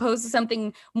as opposed to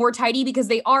something more tidy, because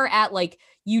they are at like,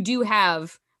 you do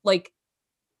have like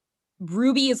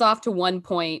Ruby is off to one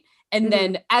point, and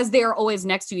then as they are always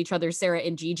next to each other, Sarah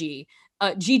and Gigi,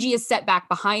 Gigi is set back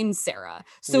behind Sarah.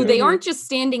 So they aren't just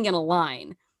standing in a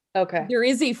line. Okay. There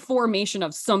is a formation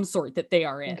of some sort that they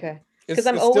are in. Okay. Because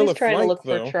I'm always trying to look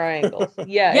for triangles.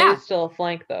 Yeah, it is still a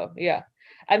flank though. Yeah.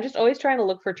 I'm just always trying to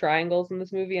look for triangles in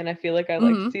this movie, and I feel like I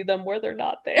like to see them where they're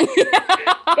not there.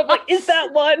 But I'm like, is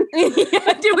that one?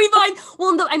 Do we find?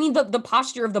 Well, the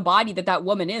posture of the body that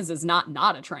woman is not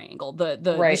a triangle. The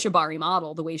Shibari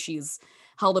model, the way she's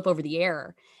held up over the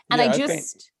air, and I think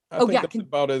that's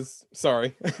about as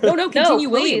sorry. No, continue,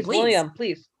 William,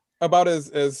 please. About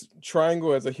as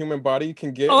triangle as a human body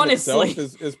can get honestly in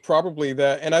itself is probably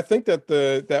that. And I think that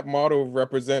that model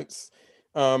represents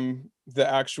the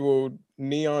actual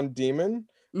neon demon.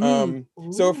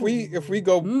 So if we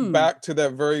go back to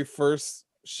that very first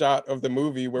shot of the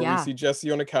movie where we see Jesse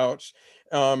on the couch,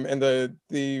 and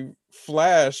the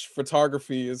flash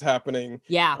photography is happening.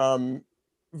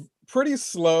 Pretty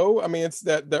slow. I mean, it's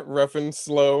that Refn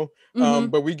slow,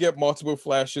 but we get multiple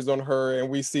flashes on her, and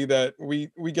we see that we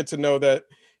get to know that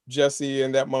Jessie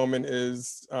in that moment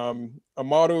is a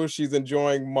model. She's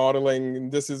enjoying modeling,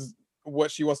 and this is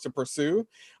what she wants to pursue.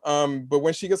 But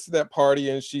when she gets to that party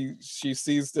and she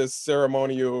sees this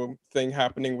ceremonial thing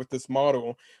happening with this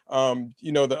model,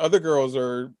 the other girls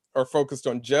are focused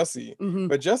on Jessie,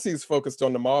 but Jessie's focused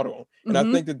on the model, and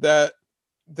I think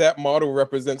that model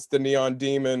represents the neon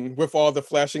demon with all the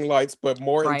flashing lights, but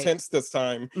more intense this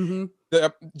time.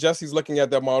 Jessie's looking at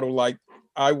that model like,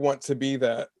 I want to be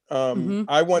that.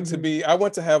 I want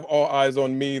to have all eyes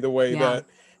on me the way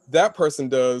that person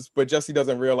does, but Jessie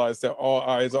doesn't realize that all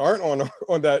eyes aren't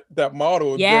on that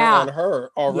model. They're on her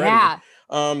already.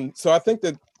 So I think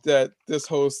that this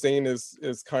whole scene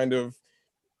is kind of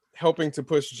helping to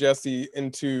push Jessie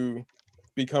into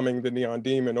becoming the neon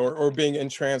demon, or being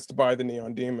entranced by the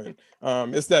neon demon.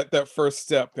 It's that first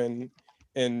step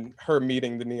in her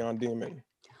meeting the neon demon.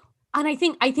 And I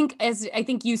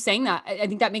think you saying that, I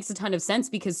think that makes a ton of sense,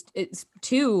 because it's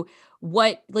too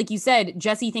what, like you said,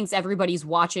 Jessie thinks everybody's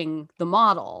watching the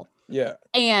model. Yeah.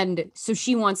 And so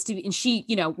she wants to be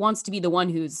the one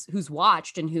who's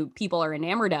watched and who people are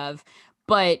enamored of,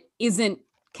 but isn't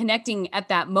connecting at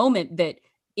that moment that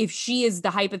if she is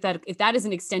the hypothetical, if that is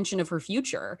an extension of her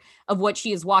future, of what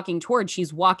she is walking toward,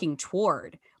 she's walking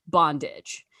toward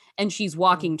bondage, and she's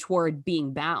walking toward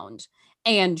being bound,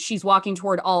 and she's walking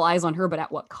toward all eyes on her, but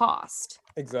at what cost?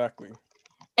 Exactly.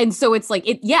 And so it's like,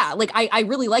 I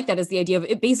really like that as the idea of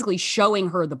it basically showing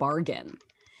her the bargain.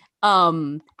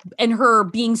 And her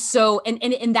being so,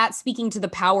 and that speaking to the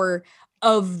power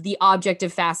of the object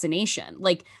of fascination,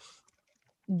 like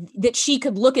that she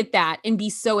could look at that and be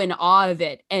so in awe of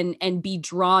it and be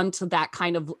drawn to that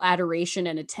kind of adoration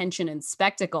and attention and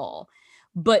spectacle,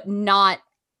 but not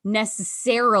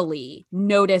necessarily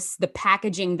notice the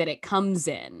packaging that it comes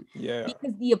in. Yeah.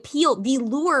 Because the appeal, the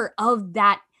lure of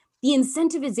that, the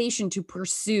incentivization to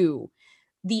pursue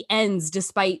the ends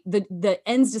despite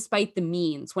the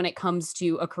means when it comes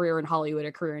to a career in Hollywood,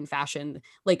 a career in fashion,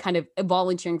 like kind of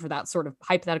volunteering for that sort of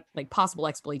hypothetical, like possible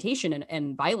exploitation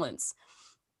and violence.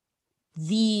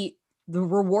 The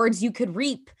rewards you could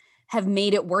reap have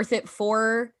made it worth it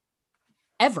forever.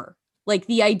 Like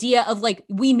the idea of like,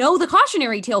 we know the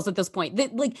cautionary tales at this point,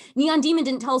 that like Neon Demon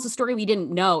didn't tell us a story we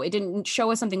didn't know. It didn't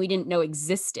show us something we didn't know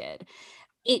existed.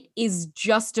 It is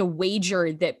just a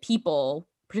wager that people,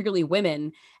 particularly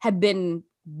women, have been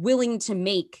willing to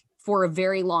make for a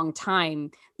very long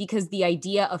time, because the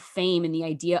idea of fame and the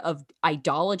idea of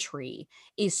idolatry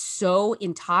is so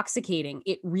intoxicating.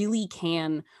 It really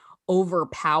can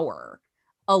overpower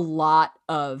a lot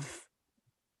of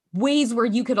ways where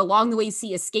you could along the way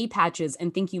see escape hatches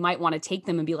and think you might want to take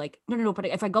them and be like, no, but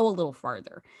if I go a little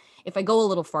farther, if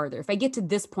I get to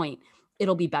this point,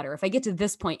 it'll be better. If I get to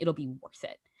this point, it'll be worth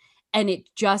it. And it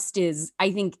just is,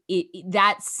 I think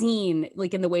that scene,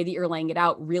 like in the way that you're laying it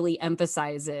out, really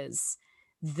emphasizes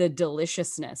the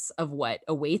deliciousness of what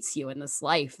awaits you in this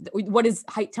life, what is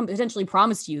potentially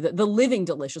promised to you, the living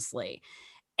deliciously,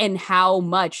 and how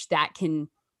much that can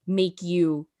make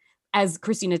you, as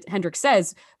Christina Hendricks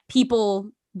says, people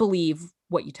believe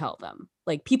what you tell them.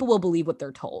 Like, people will believe what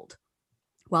they're told.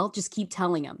 Well, just keep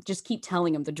telling them. Just keep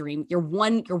telling them the dream. You're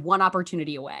one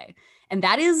opportunity away. And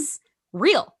that is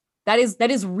real. That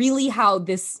is really how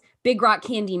this Big Rock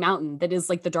Candy Mountain, that is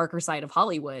like the darker side of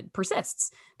Hollywood,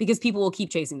 persists, because people will keep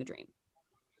chasing the dream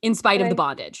in spite of the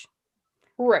bondage.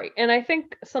 Right. And I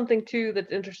think something too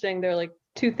that's interesting, there are like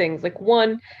two things. Like,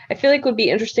 one, I feel like it would be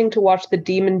interesting to watch the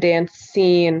demon dance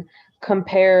scene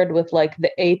compared with like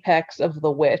the apex of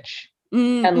the witch.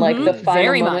 And like the final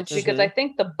very moments, much. because I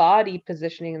think the body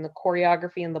positioning and the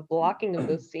choreography and the blocking of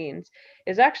those scenes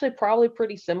is actually probably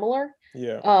pretty similar.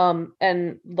 Yeah.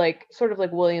 And like, sort of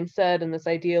like William said, and this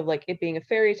idea of like it being a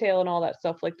fairy tale and all that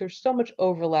stuff, like there's so much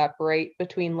overlap, right,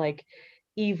 between like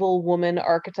evil woman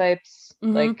archetypes,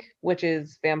 like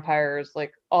witches, vampires,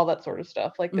 like all that sort of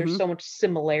stuff. Like there's so much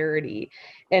similarity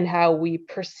in how we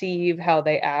perceive how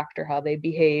they act or how they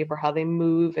behave or how they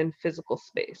move in physical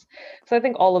space. So I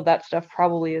think all of that stuff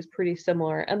probably is pretty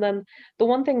similar. And then the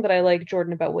one thing that I like,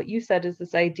 Jordan, about what you said is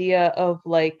this idea of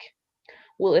like,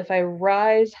 well, if I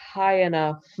rise high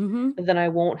enough, then I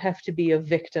won't have to be a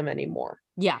victim anymore.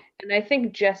 Yeah. And I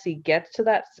think Jessie gets to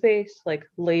that space like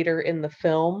later in the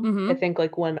film. I think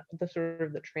like when the sort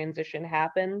of the transition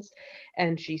happens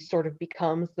and she sort of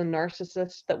becomes the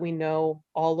narcissist that we know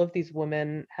all of these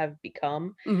women have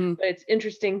become. But it's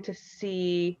interesting to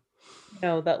see, you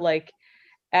know, that like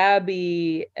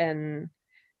Abby and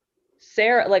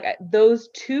Sarah, like those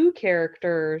two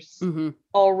characters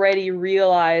already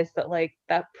realize that like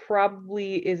that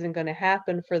probably isn't going to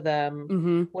happen for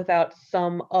them without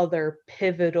some other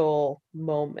pivotal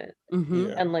moment.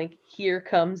 And like, here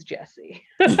comes Jessie.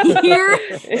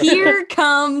 here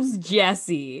comes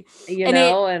Jessie. You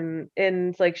know, and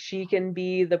it's like she can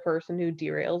be the person who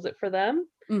derails it for them.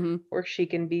 Or she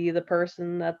can be the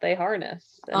person that they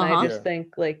harness. And I just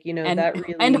think like, you know, that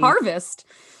really... And harvest.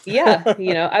 Yeah,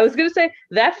 you know, I was going to say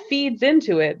that feeds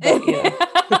into it, but you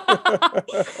know.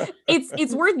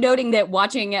 It's worth noting that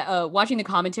watching the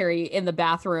commentary in the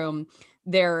bathroom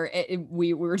there,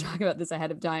 we were talking about this ahead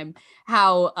of time,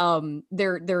 how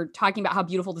they're talking about how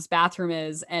beautiful this bathroom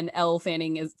is, and Elle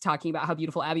Fanning is talking about how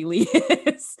beautiful Abby Lee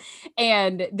is.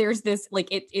 And there's this like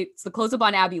it's the close up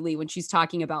on Abby Lee when she's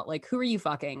talking about like, who are you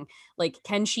fucking? Like,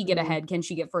 can she get ahead? Can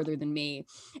she get further than me?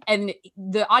 And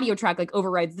the audio track like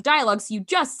overrides the dialogue, so you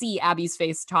just see Abby's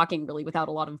face talking really without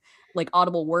a lot of like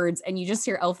audible words, and you just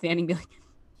hear Elle Fanning be like,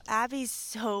 Abby's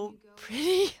so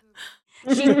pretty.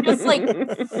 She's just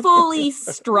like fully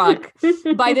struck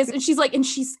by this, and she's like, and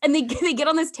they get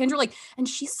on this tangent like, and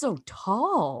she's so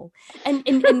tall, and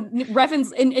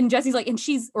Refn's and Jessie's like, and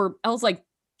she's, or Elle's like,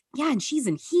 yeah, and she's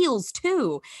in heels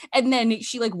too. And then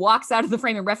she like walks out of the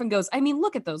frame, and Refn goes, I mean,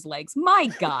 look at those legs, my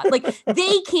God, like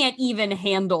they can't even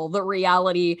handle the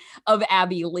reality of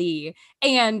Abby Lee.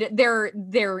 And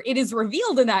it is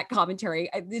revealed in that commentary.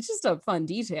 It's just a fun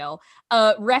detail.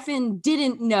 Refn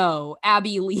didn't know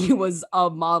Abby Lee was a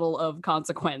model of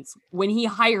consequence when he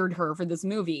hired her for this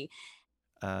movie.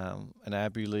 And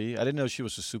Abby Lee, I didn't know she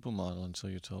was a supermodel until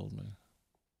you told me.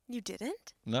 You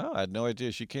didn't? No, I had no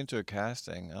idea. She came to a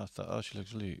casting. I thought, oh, she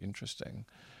looks really interesting.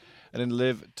 And then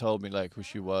Liv told me like who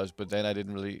she was, but then I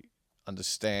didn't really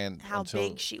understand how until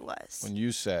big she was. When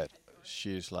you said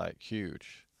she's like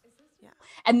huge. Yeah.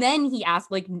 And then he asked,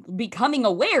 like, becoming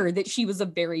aware that she was a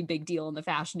very big deal in the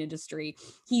fashion industry,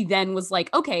 he then was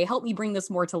like, okay, help me bring this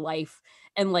more to life.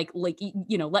 And like,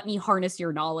 you know, let me harness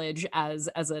your knowledge as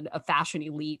a fashion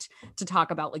elite to talk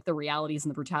about like the realities and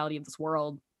the brutality of this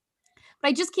world. But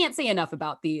I just can't say enough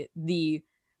about the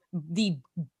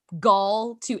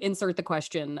gall to insert the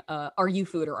question, are you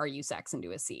food or are you sex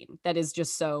into a scene? That is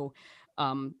just so,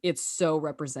 it's so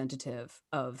representative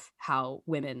of how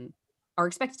women are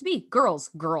expected to be. Girls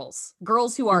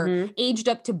who are aged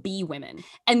up to be women.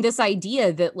 And this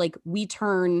idea that like we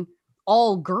turn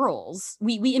all girls,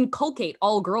 we inculcate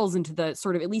all girls into the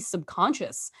sort of at least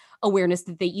subconscious awareness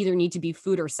that they either need to be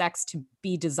food or sex to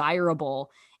be desirable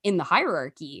in the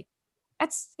hierarchy.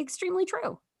 That's extremely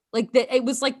true. Like that, it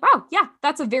was like, wow, yeah,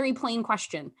 that's a very plain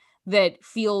question that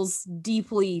feels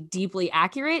deeply, deeply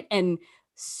accurate and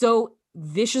so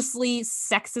viciously,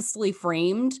 sexistly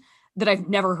framed that I've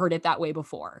never heard it that way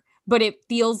before. But it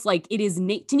feels like it is, to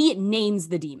me, it names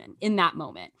the demon in that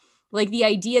moment. Like the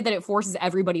idea that it forces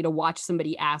everybody to watch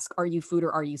somebody ask, are you food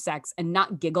or are you sex? And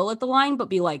not giggle at the line, but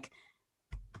be like,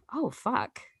 oh,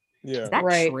 fuck. Yeah. Is that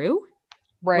Right. true?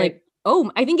 Right. Like,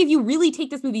 oh, I think if you really take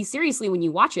this movie seriously when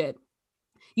you watch it,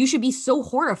 You should be so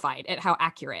horrified at how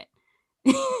accurate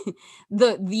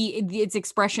its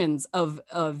expressions of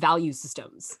value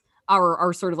systems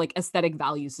are sort of like aesthetic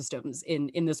value systems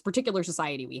in this particular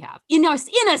society we have in a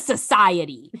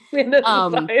society. Like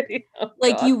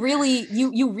God. you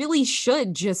really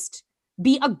should just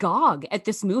be agog at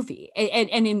this movie.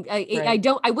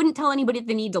 I wouldn't tell anybody that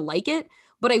they need to like it,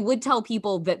 but I would tell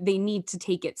people that they need to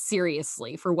take it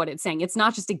seriously for what it's saying. It's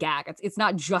not just a gag. It's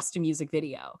not just a music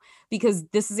video, because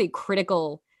this is a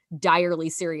critical, direly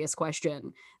serious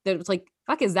question that it's like,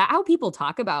 fuck, is that how people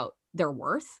talk about their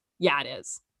worth? Yeah, it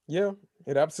is. Yeah,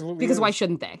 it absolutely because is. Why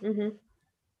shouldn't they?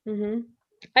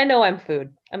 I know I'm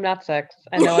food. I'm not sex.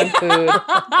 I know I'm food.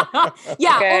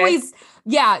 Yeah, okay? Always.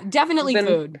 Yeah, definitely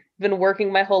food. Been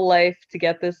working my whole life to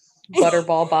get this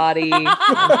butterball body. I'm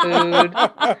food.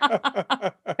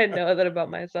 I know that about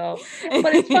myself.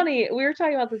 But it's funny, we were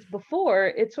talking about this before.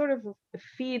 It sort of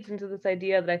feeds into this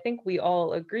idea that I think we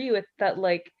all agree with, that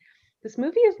like this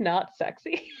movie is not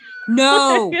sexy.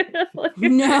 No.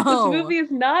 No. This movie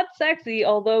is not sexy,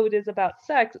 although it is about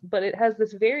sex, but it has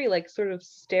this very like sort of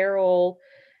sterile,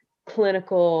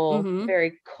 clinical,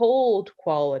 very cold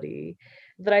quality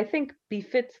that I think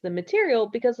befits the material,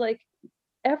 because like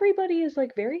everybody is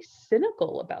like very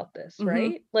cynical about this,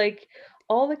 right? Like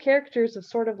all the characters have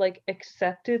sort of like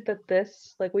accepted that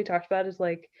this, like we talked about, is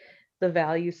like the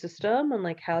value system and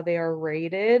like how they are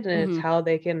rated, and it's how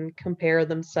they can compare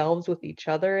themselves with each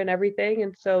other and everything.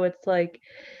 And so it's like,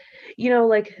 you know,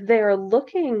 like they're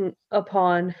looking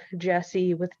upon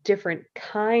Jesse with different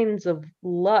kinds of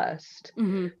lust,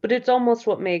 but it's almost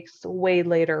what makes way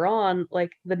later on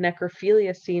like the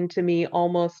necrophilia scene to me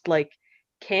almost like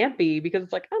campy, because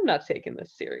it's like, I'm not taking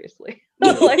this seriously.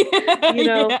 Like, you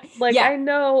know, like I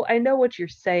know what you're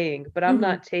saying, but I'm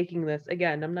not taking this,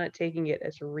 again, I'm not taking it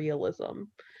as realism.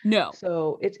 No.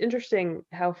 So it's interesting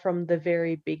how from the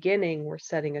very beginning we're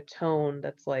setting a tone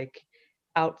that's like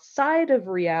outside of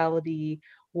reality,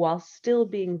 while still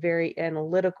being very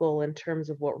analytical in terms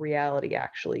of what reality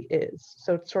actually is.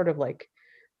 So it's sort of like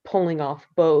pulling off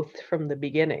both from the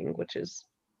beginning, which is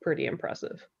pretty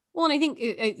impressive. Well, and I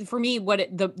think for me, what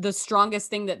the strongest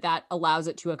thing that allows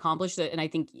it to accomplish that, and I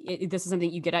think this is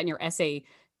something you get at in your essay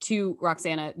too,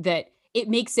 Roxana, that it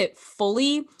makes it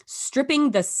fully,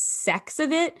 stripping the sex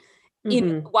of it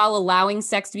while allowing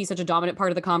sex to be such a dominant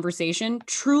part of the conversation,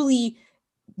 truly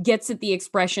gets at the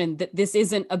expression that this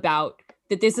isn't about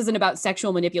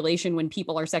sexual manipulation when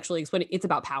people are sexually exploited. It's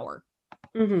about power.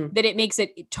 That it makes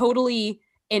it totally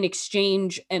an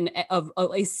exchange and of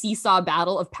a seesaw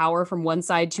battle of power from one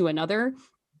side to another,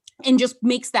 and just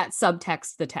makes that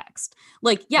subtext the text.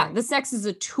 Like, yeah, the sex is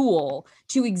a tool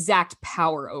to exact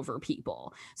power over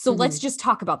people. So let's just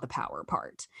talk about the power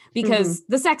part, because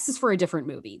the sex is for a different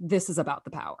movie. This is about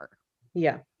the power.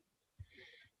 Yeah.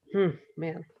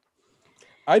 Man.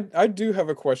 I do have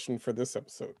a question for this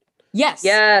episode. Yes.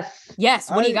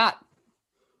 What do you got?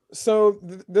 So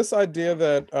this idea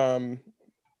that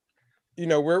you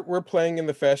know, we're playing in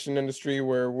the fashion industry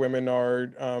where women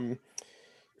are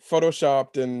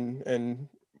photoshopped and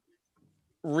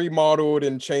remodeled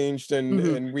and changed,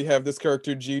 and we have this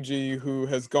character Gigi who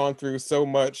has gone through so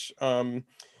much nip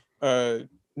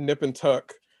and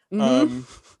tuck.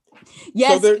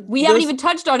 Yes, so we haven't even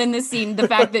touched on in this scene the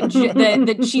fact that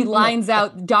that she lines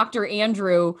out Dr.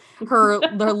 Andrew, her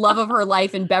love of her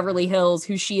life in Beverly Hills,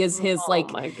 who she is his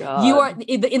my God. You are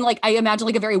in like, I imagine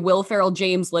like a very Will Ferrell,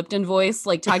 James Lipton voice,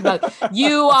 like talking about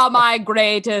you are my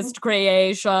greatest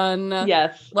creation.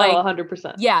 Yes, like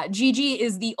 100%. Yeah, Gigi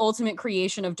is the ultimate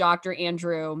creation of Dr.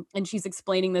 Andrew, and she's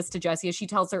explaining this to Jessie as she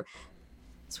tells her,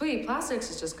 "Sweetie,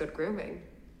 plastics is just good grooming.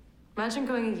 Imagine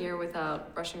going a year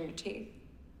without brushing your teeth."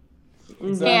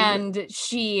 Exactly. And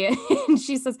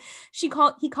she says he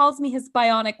calls me his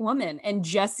bionic woman, and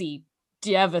Jessie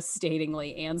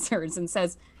devastatingly answers and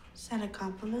says, "Is that a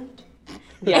compliment?"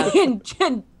 Yeah.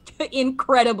 and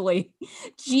incredibly,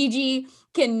 Gigi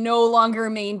can no longer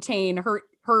maintain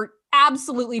her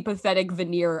absolutely pathetic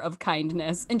veneer of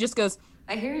kindness and just goes,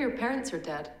 "I hear your parents are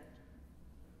dead.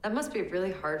 That must be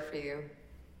really hard for you."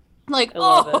 Like,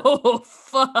 oh,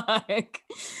 fuck.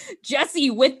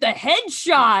 Jessie with the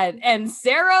headshot, and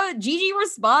Gigi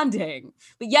responding.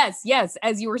 But yes,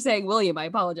 as you were saying, William, I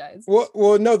apologize.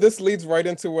 Well, no, this leads right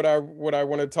into what I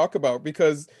want to talk about,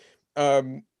 because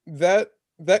that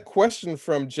question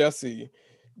from Jessie,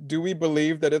 do we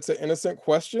believe that it's an innocent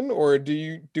question, or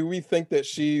do we think that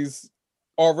she's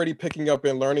already picking up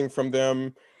and learning from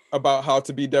them about how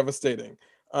to be devastating?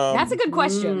 That's a good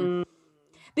question.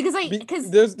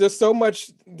 Because there's so much,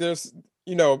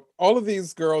 you know, all of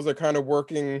these girls are kind of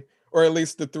working or at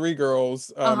least the three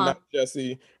girls, not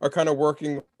Jessie, are kind of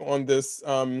working on this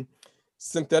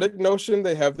synthetic notion.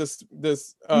 They have this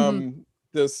this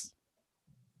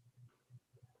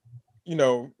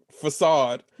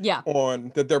facade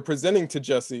on that they're presenting to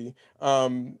Jessie.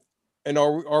 And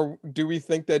do we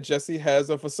think that Jessie has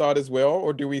a facade as well,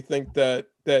 or do we think that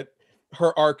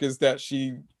her arc is that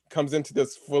she comes into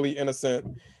this fully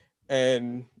innocent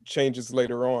and changes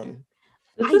later on?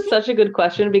 This is such a good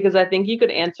question because I think you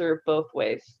could answer it both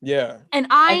ways. Yeah. And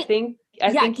I think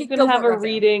you can have a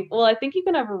reading. Well, I think you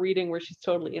can have a reading where she's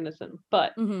totally innocent.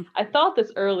 But I thought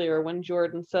this earlier when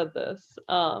Jordan said this.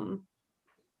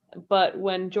 But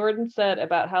when Jordan said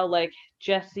about how like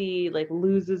Jessie like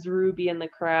loses Ruby in the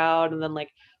crowd and then like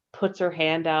puts her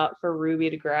hand out for Ruby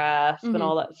to grasp and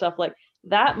all that stuff, like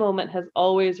that moment has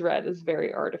always read as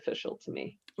very artificial to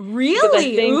me.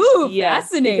 Really?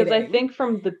 Fascinating. Because I think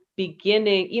from the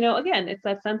beginning, again, it's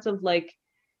that sense of like,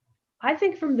 I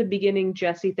think from the beginning,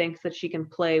 Jessie thinks that she can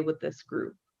play with this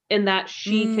group and that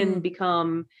she can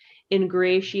become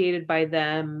ingratiated by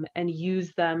them and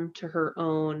use them to her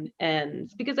own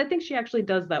ends, because I think she actually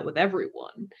does that with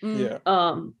everyone.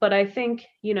 But I think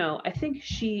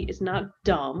she is not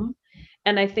dumb,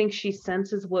 and I think she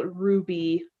senses what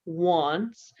Ruby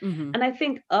wants, and I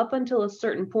think up until a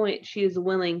certain point she is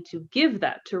willing to give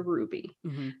that to Ruby.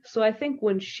 So I think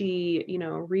when she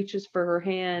reaches for her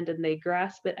hand and they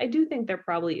grasp it, I do think there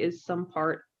probably is some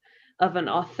part of an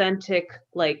authentic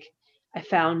like, I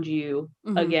found you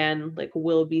again, like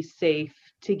we'll be safe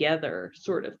together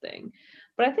sort of thing.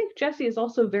 But I think Jessie is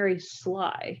also very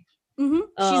sly. She's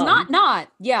not.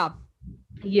 Yeah.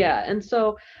 And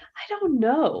so I don't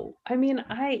know. I mean,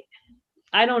 I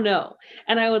don't know.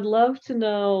 And I would love to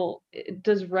know,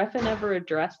 does Refn ever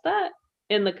address that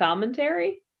in the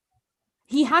commentary?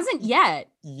 He hasn't yet.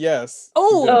 Yes.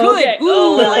 Oh, good. Okay.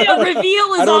 Ooh, a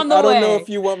reveal is on the way. I don't know if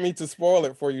you want me to spoil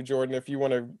it for you, Jordan, if you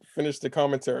want to finish the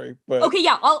commentary. But okay,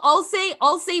 yeah, I'll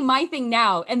say my thing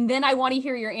now, and then I want to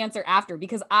hear your answer after,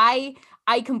 because I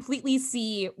completely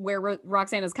see where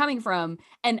Roxana's coming from,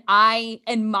 and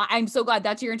I'm so glad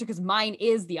that's your answer, because mine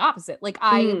is the opposite. Like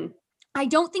I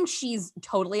don't think she's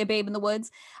totally a babe in the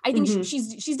woods. I think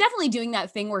she's definitely doing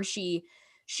that thing where she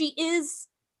is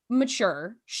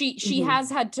mature. She has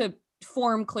had to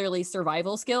form clearly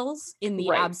survival skills in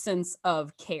the absence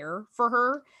of care for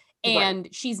her, and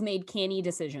she's made canny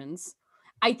decisions.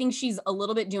 I think she's a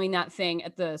little bit doing that thing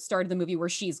at the start of the movie where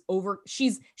she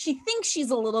thinks she's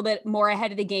a little bit more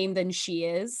ahead of the game than she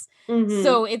is.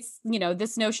 So it's,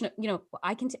 this notion of, well,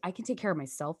 I can take care of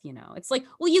myself, It's like,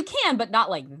 well, you can, but not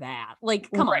like that.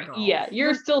 Like, come on, girl. Yeah,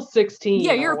 you're still 16.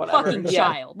 Yeah, you're a fucking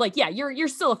child. Like, yeah, you're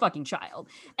still a fucking child.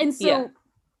 And so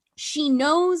she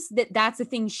knows that that's a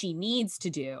thing she needs to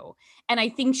do. And I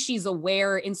think she's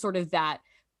aware in sort of that,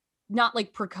 not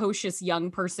like precocious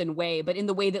young person way, but in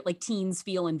the way that like teens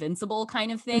feel invincible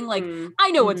kind of thing. Like,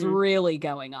 I know what's really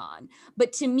going on.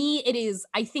 But to me, it is,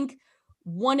 I think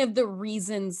one of the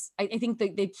reasons, I think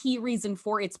the key reason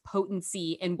for its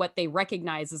potency and what they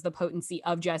recognize as the potency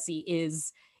of Jessie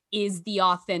is the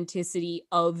authenticity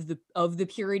of the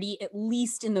purity, at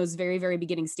least in those very, very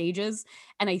beginning stages.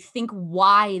 And I think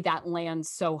why that lands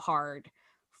so hard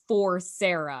for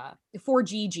Sarah, for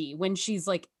Gigi, when she's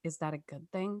like, is that a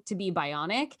good thing to be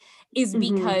bionic? Is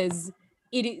because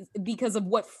it is because of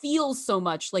what feels so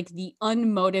much like the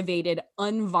unmotivated,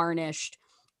 unvarnished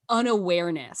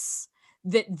unawareness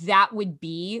that would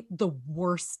be the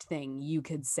worst thing you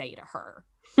could say to her.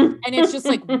 And it's just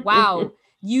like, wow,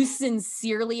 you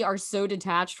sincerely are so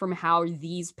detached from how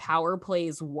these power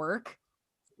plays work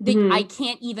that I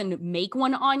can't even make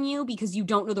one on you because you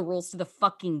don't know the rules to the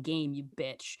fucking game, you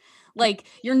bitch. Like,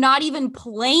 you're not even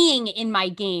playing in my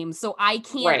game, so I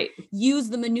can't use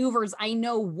the maneuvers I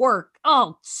know work.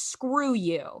 Oh, screw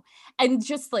you. And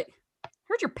just like, I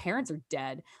heard your parents are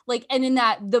dead. Like, and in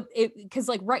that, because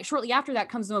like right shortly after that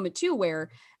comes the moment too where,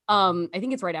 I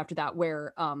think it's right after that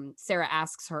where Sarah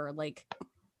asks her, like,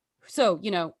 so,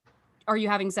 are you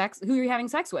having sex? Who are you having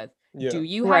sex with? Yeah. Do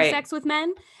you have sex with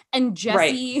men? And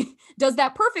Jessie does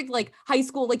that perfect, like, high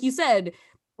school, like you said,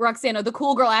 Roxana, the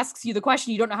cool girl asks you the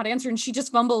question, you don't know how to answer, and she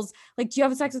just fumbles, like, do you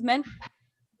have sex with men?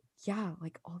 Yeah,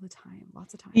 like, all the time,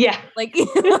 lots of time. Yeah. Like,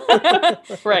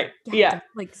 Yeah.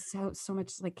 Like, so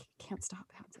much, like, can't stop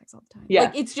having sex all the time. Yeah.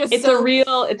 Like, it's a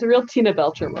real Tina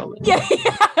Belcher moment. Yeah.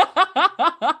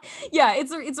 Yeah,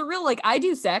 it's a real, like, I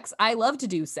do sex. I love to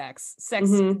do sex.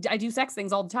 I do sex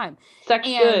things all the time. Sex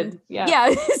good.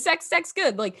 Yeah, sex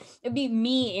good. Like, it'd be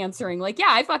me answering, like, yeah,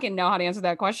 I fucking know how to answer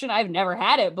that question. I've never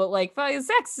had it, but like,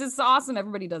 sex is awesome.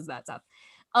 Everybody does that stuff.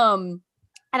 And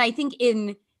I think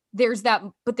in there's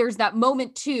that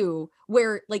moment too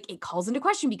where like it calls into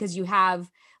question, because you have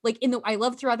like I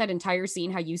love throughout that entire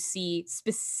scene how you see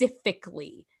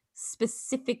specifically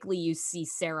you see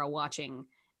Sarah watching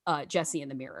Jessie in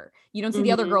the mirror. You don't see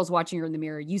the other girls watching her in the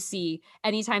mirror. You see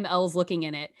anytime Elle's looking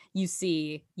in it, you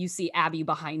see Abby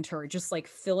behind her, just like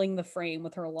filling the frame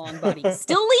with her long body,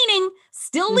 still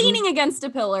leaning against a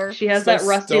pillar. She has that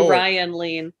Rusty Ryan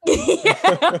lean.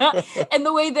 And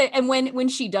the way that, and when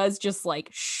she does just like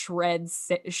shred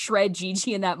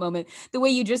Gigi in that moment, the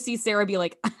way you just see Sarah be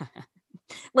like,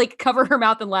 like cover her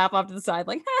mouth and laugh off to the side,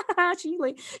 like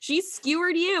she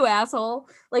skewered you, asshole.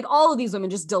 Like all of these women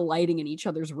just delighting in each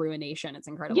other's ruination. It's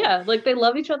incredible. Yeah, like they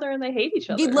love each other and they hate each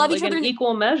other. They love like each other in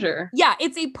equal measure. Yeah,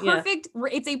 it's a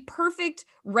perfect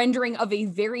rendering of a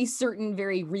very certain,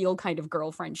 very real kind of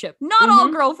girl friendship. Not all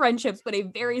girl friendships, but a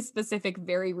very specific,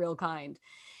 very real kind.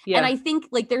 Yeah. And I think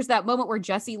like there's that moment where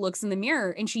Jessie looks in the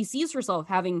mirror and she sees herself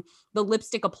having the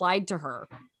lipstick applied to her,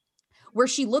 where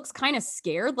she looks kind of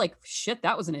scared, like, shit,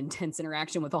 that was an intense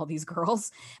interaction with all these girls.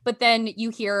 But then you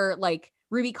hear like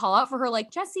Ruby call out for her,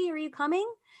 like, Jessie, are you coming?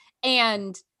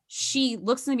 And she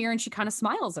looks in the mirror and she kind of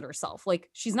smiles at herself. Like,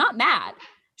 she's not mad.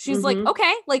 She's like,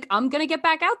 okay, like, I'm going to get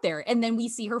back out there. And then we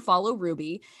see her follow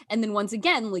Ruby. And then once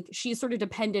again, like, she's sort of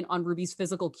dependent on Ruby's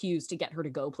physical cues to get her to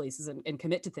go places and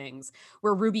commit to things,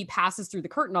 where Ruby passes through the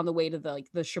curtain on the way to the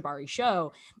Shibari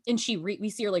show. And we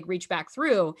see her like reach back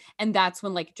through. And that's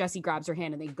when like Jessie grabs her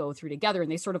hand and they go through together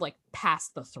and they sort of like pass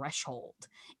the threshold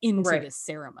into this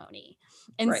ceremony.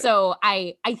 And so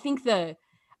I think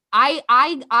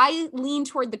I lean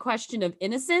toward the question of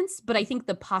innocence, but I think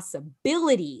the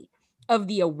possibility of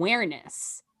the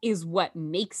awareness is what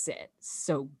makes it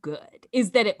so good.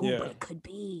 Is that but it could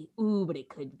be. But it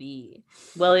could be.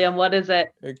 William, what is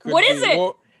it? What is it?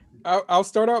 Well, I'll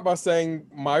start out by saying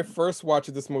my first watch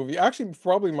of this movie, actually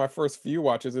probably my first few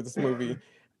watches of this movie,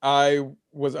 I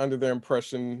was under the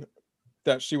impression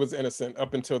that she was innocent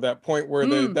up until that point where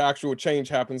the actual change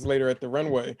happens later at the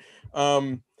runway.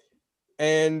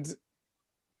 And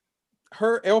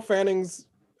Elle Fanning's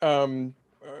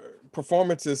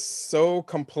performance is so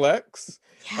complex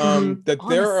that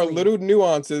there are little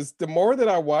nuances. The more that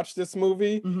I watch this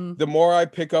movie, the more I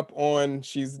pick up on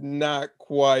she's not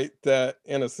quite that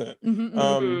innocent.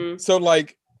 So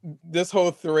like this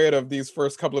whole thread of these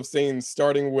first couple of scenes,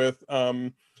 starting with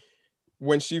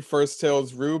when she first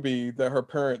tells Ruby that her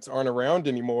parents aren't around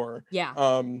anymore.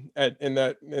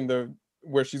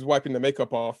 Where she's wiping the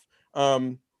makeup off.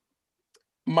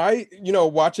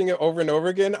 Watching it over and over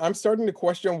again, I'm starting to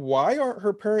question, why aren't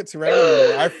her parents around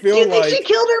anymore? I feel Do you think she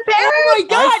killed her parents?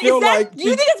 Oh my god, do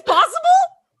you think it's possible?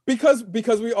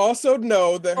 Because we also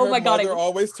know that her mother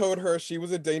always told her she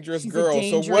was a dangerous girl.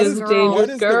 So what is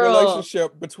the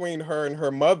relationship between her and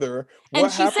her mother?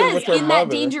 What happened with her mother? That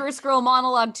dangerous girl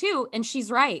monologue too, and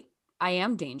she's right. I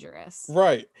am dangerous.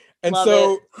 Right. And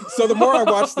so the more I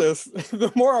watch this,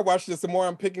 the more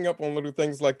I'm picking up on little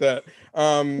things like that.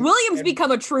 William's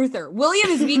become a truther. William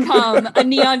has become a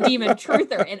neon demon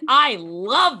truther, and I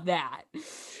love that.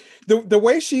 The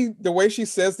way she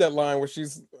says that line,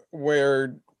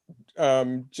 where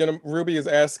Ruby is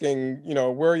asking,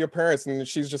 where are your parents, and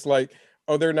she's just like,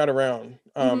 oh, they're not around.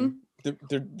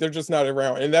 They're just not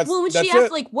around, and that's when she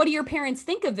asks like, what do your parents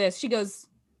think of this? She goes,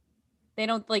 they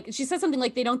don't like. She says something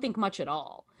like, they don't think much at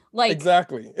all. Like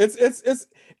exactly.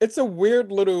 It's a weird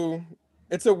little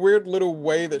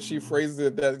way that she phrases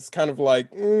it. That's kind of like,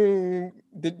 you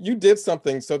did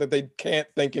something so that they can't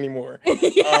think anymore.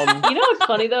 You know what's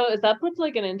funny though is that puts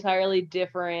like an entirely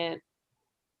different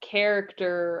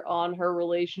character on her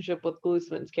relationship with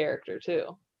Glusman's character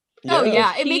too.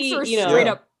 It makes her straight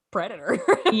up predator.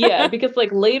 Because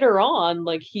like later on,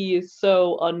 like he is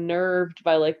so unnerved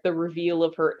by like the reveal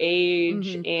of her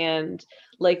age and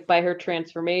like by her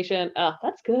transformation. Oh,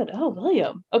 that's good. Oh,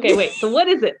 William. Okay, wait. So what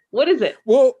is it?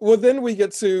 Well, then we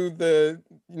get to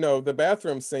the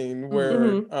bathroom scene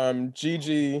where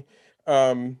Gigi,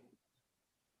 where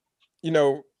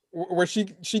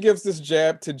she gives this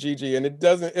jab to Gigi, and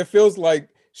it feels like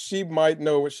she might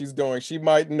know what she's doing. She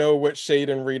might know what shade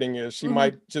and reading is. She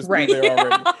might just be there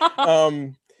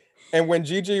already. And when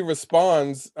Gigi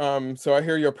responds, so I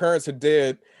hear your parents are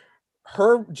dead,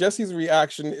 Jessie's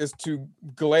reaction is to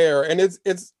glare. And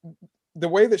it's the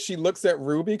way that she looks at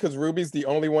Ruby, because Ruby's the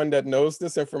only one that knows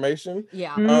this information.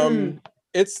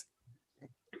 It's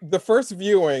the first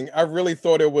viewing, I really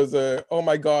thought it was oh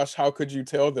my gosh, how could you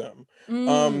tell them?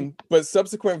 But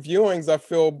subsequent viewings, I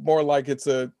feel more like it's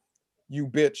you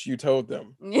bitch, you told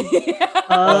them.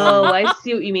 I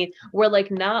see what you mean. Where like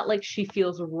not like she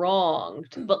feels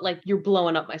wronged, but like you're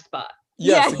blowing up my spot.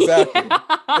 Yes, exactly.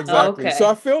 Exactly. Okay. So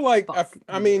I feel like Fuck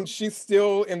I mean she's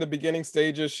still in the beginning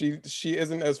stages. She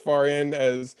isn't as far in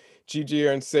as Gigi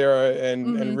and Sarah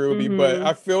and Ruby, but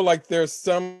I feel like there's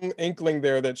some inkling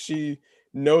there that she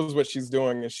knows what she's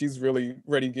doing and she's really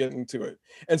ready to get into it.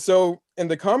 And so in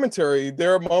the commentary,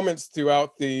 there are moments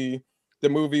throughout the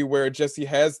movie where Jessie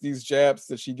has these jabs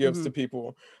that she gives to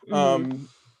people.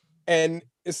 And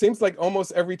it seems like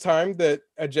almost every time that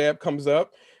a jab comes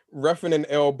up, Refn and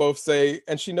Elle both say,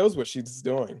 and she knows what she's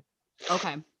doing.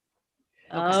 Okay.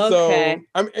 So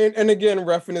and again,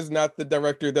 Refn is not the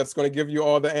director that's going to give you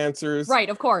all the answers. Right,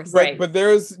 of course. But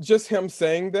there's just him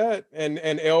saying that and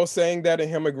Elle saying that and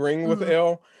him agreeing with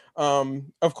Elle.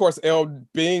 Of course, Elle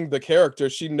being the character,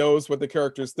 she knows what the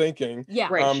character is thinking. Yeah.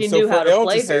 Right. She So knew for how to Elle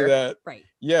play to say her. that, Right.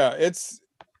 yeah,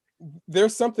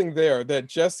 there's something there that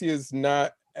Jessie is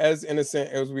not as innocent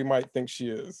as we might think she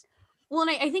is. Well,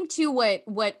 and I think too,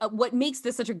 what makes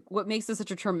this such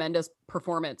a tremendous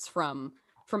performance from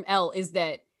Elle is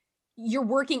that you're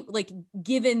working, like,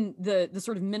 given the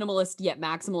sort of minimalist yet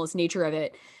maximalist nature of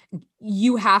it,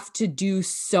 you have to do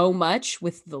so much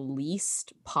with the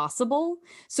least possible.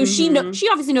 So she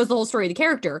obviously knows the whole story of the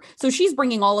character, so she's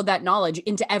bringing all of that knowledge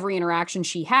into every interaction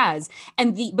she has,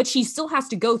 but she still has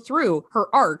to go through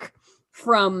her arc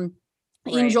from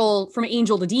angel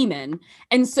to demon,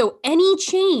 and so any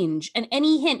change and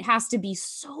any hint has to be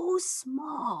so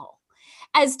small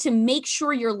as to make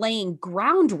sure you're laying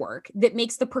groundwork that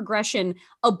makes the progression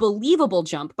a believable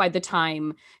jump by the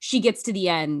time she gets to the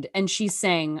end and she's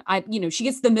saying, she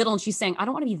gets to the middle and she's saying, I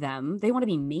don't want to be them. They want to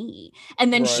be me.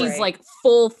 And then she's like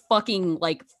full fucking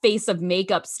like face of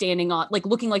makeup standing on, like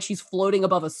looking like she's floating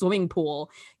above a swimming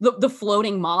pool, the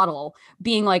floating model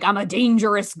being like, I'm a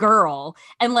dangerous girl.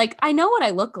 And like, I know what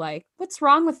I look like. What's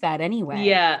wrong with that anyway?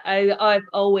 Yeah, I've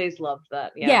always loved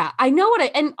that. Yeah, I know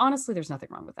and honestly, there's nothing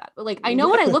wrong with that. But like, I know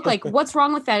what I look like. What's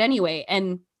wrong with that anyway?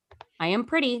 And I am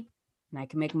pretty, and I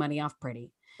can make money off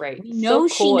pretty. Right. We know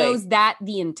she knows that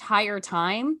the entire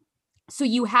time. So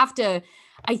you have to,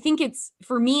 I think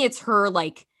for me, it's her,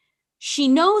 like, she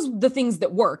knows the things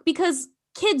that work because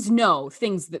kids know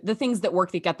the things that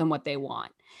work that get them what they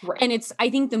want. Right. And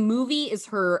I think the movie is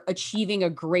her achieving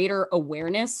a greater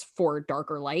awareness for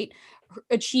darker light,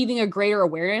 achieving a greater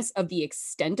awareness of the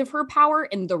extent of her power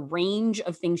and the range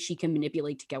of things she can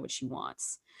manipulate to get what she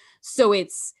wants. So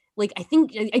it's like,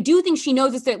 I do think she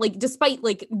knows this, that like, despite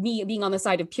like me being on the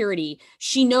side of purity,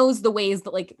 she knows the ways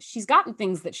that like she's gotten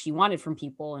things that she wanted from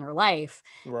people in her life.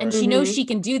 Right. And she knows she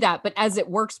can do that. But as it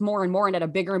works more and more and at a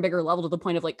bigger and bigger level to the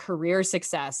point of like career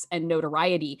success and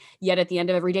notoriety, yet at the end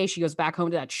of every day, she goes back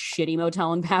home to that shitty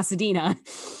motel in Pasadena,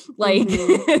 like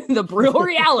the brutal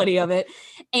reality of it.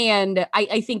 And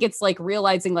I think it's like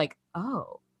realizing like,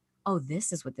 oh,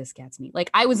 this is what this gets me. Like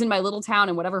I was in my little town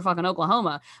in whatever fucking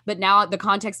Oklahoma, but now the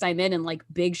context I'm in like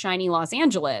big shiny Los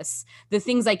Angeles, the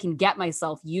things I can get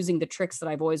myself using the tricks that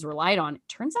I've always relied on, it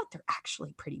turns out they're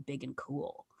actually pretty big and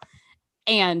cool.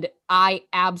 And I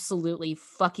absolutely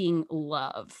fucking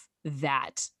love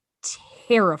that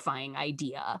terrifying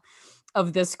idea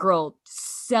of this girl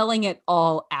selling it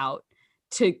all out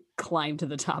to climb to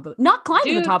the top of, not climb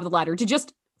to the top of the ladder, to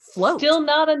just float. Still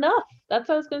not enough. That's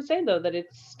what I was going to say, though, that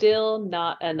it's still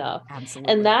not enough.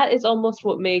 Absolutely. And that is almost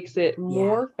what makes it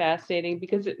more fascinating,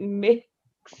 because it makes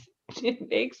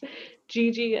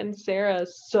Gigi and Sarah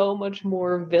so much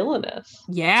more villainous.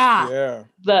 Yeah.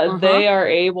 That they are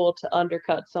able to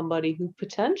undercut somebody who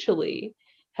potentially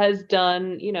has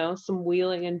done, some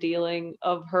wheeling and dealing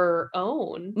of her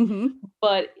own.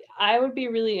 But I would be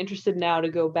really interested now to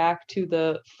go back to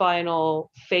the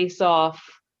final face-off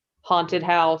haunted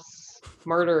house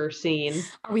murder scene.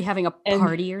 Are we having a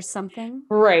party or something?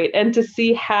 Right. And to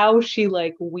see how she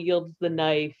like wields the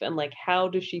knife and like how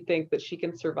does she think that she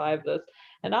can survive this?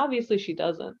 And obviously she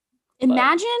doesn't.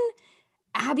 Imagine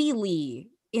Abby Lee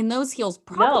in those heels,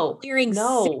 probably clearing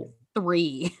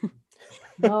 6'3".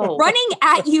 No. Running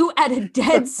at you at a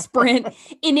dead sprint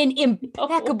in an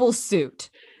impeccable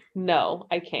suit. No,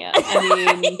 I can't.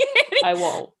 I mean, I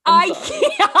won't. I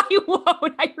can't. I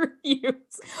won't. I refuse.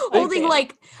 Holding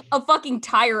like a fucking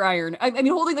tire iron. I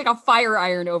mean, holding like a fire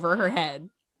iron over her head.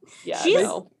 Yeah,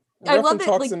 I love that.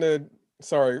 Talks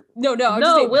sorry. No,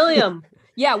 William.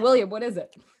 Yeah, William. What is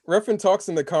it? Refn talks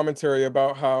in the commentary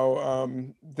about how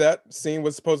that scene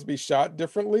was supposed to be shot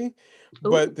differently,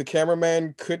 but the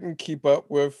cameraman couldn't keep up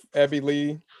with Abby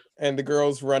Lee and the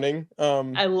girls running.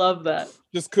 I love that.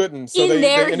 Just couldn't. So they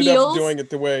ended up doing it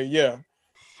the way,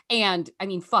 And I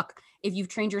mean, fuck, if you've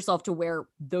trained yourself to wear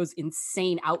those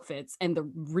insane outfits and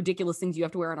the ridiculous things you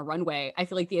have to wear on a runway, I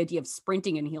feel like the idea of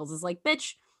sprinting in heels is like,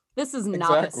 bitch, This is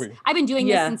not. Exactly. I've been doing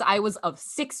this since I was a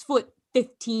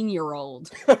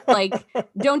 6'15" Like,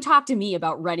 don't talk to me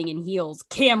about running in heels,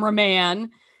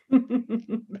 cameraman.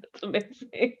 That's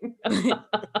amazing.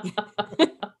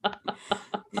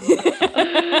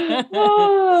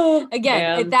 Again,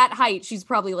 Man. at that height, she's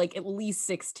probably like at least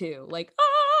 6'2". Like,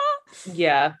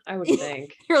 yeah, I would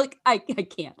think. You're like, I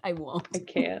can't. I won't. I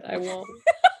can't. I won't.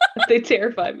 They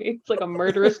terrify me. It's like a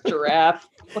murderous giraffe.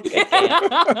 Like,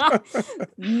 I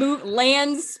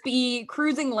can't.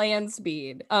 Cruising land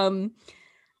speed.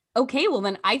 Okay, well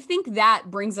then I think that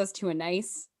brings us to a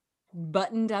nice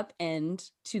buttoned up end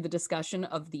to the discussion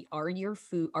of the Are You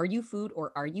Food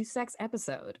or Are You Sex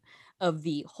episode of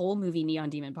the whole movie Neon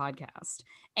Demon podcast.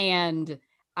 And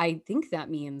I think that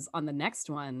means on the next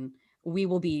one, we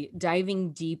will be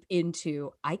diving deep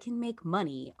into I can make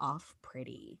money off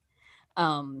pretty.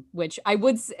 Which I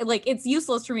would like, it's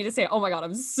useless for me to say, oh my God,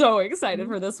 I'm so excited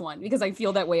for this one, because I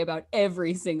feel that way about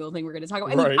every single thing we're going to talk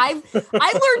about. I mean, I've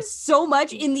learned so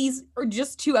much in these or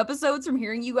just 2 episodes from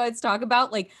hearing you guys talk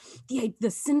about like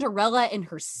the Cinderella and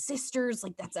her sisters.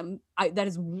 Like that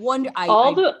is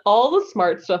wonderful. All the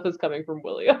smart stuff is coming from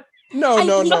William. No,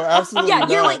 absolutely. Yeah,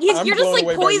 you're like you're just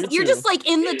like poised. You're just like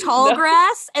in the tall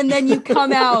grass, and then you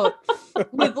come out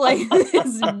with like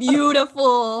this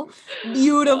beautiful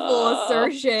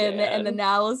assertion and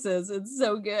analysis. It's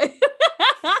so good.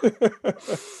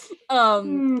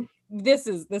 This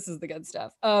is the good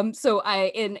stuff. So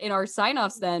in our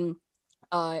sign-offs then,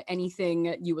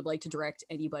 anything you would like to direct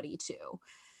anybody to?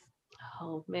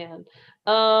 Oh man.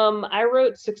 I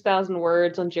wrote 6,000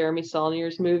 words on Jeremy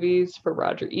Saulnier's movies for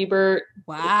Roger Ebert.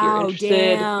 Wow. If you're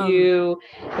interested, damn. if you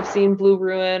have seen Blue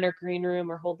Ruin or Green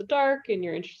Room or Hold the Dark and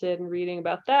you're interested in reading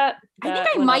about that, I think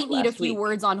I might need a few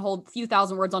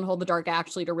thousand words on Hold the Dark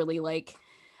actually to really like.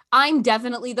 I'm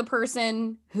definitely the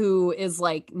person who is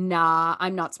like, nah,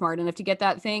 I'm not smart enough to get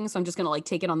that thing, so I'm just gonna like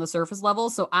take it on the surface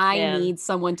level. So I need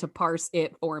someone to parse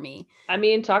it for me. I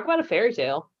mean, talk about a fairy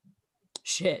tale.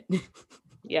 Shit.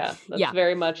 Yeah, that's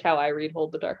very much how I read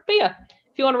Hold the Dark. But yeah,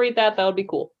 if you want to read that would be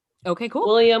cool. Okay, cool.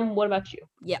 William, what about you?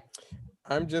 Yeah.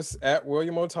 I'm just at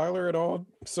William O. Tyler at all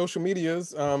social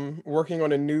medias, working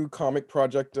on a new comic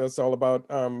project that's all about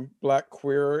Black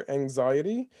queer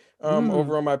anxiety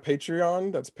over on my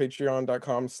Patreon. That's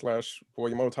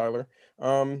patreon.com/William O. Tyler.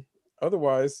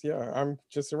 Otherwise, yeah, I'm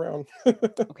just around.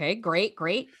 Okay,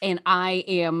 great. And I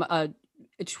am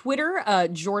Twitter,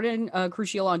 Jordan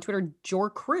Crucchiola on Twitter,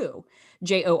 Jorcru,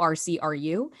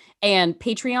 JORCRU, and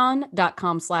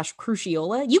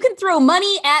patreon.com/Crucchiola. You can throw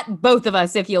money at both of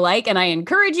us if you like, and I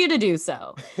encourage you to do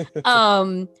so.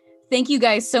 Thank you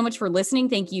guys so much for listening.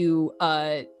 Thank you.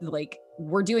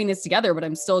 We're doing this together, but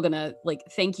I'm still gonna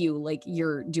thank you. Like,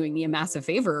 you're doing me a massive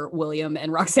favor, William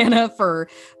and Roxana, for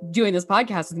doing this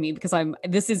podcast with me, because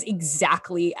this is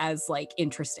exactly as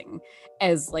interesting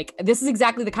as this is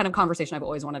exactly the kind of conversation I've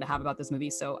always wanted to have about this movie.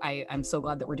 So I'm so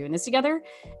glad that we're doing this together,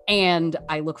 and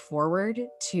I look forward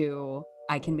to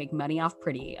I Can Make Money Off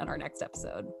Pretty on our next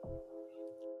episode.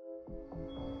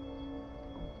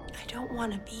 I don't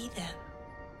want to be them.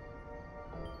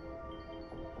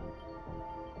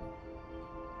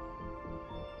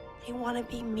 I want to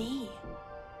be me.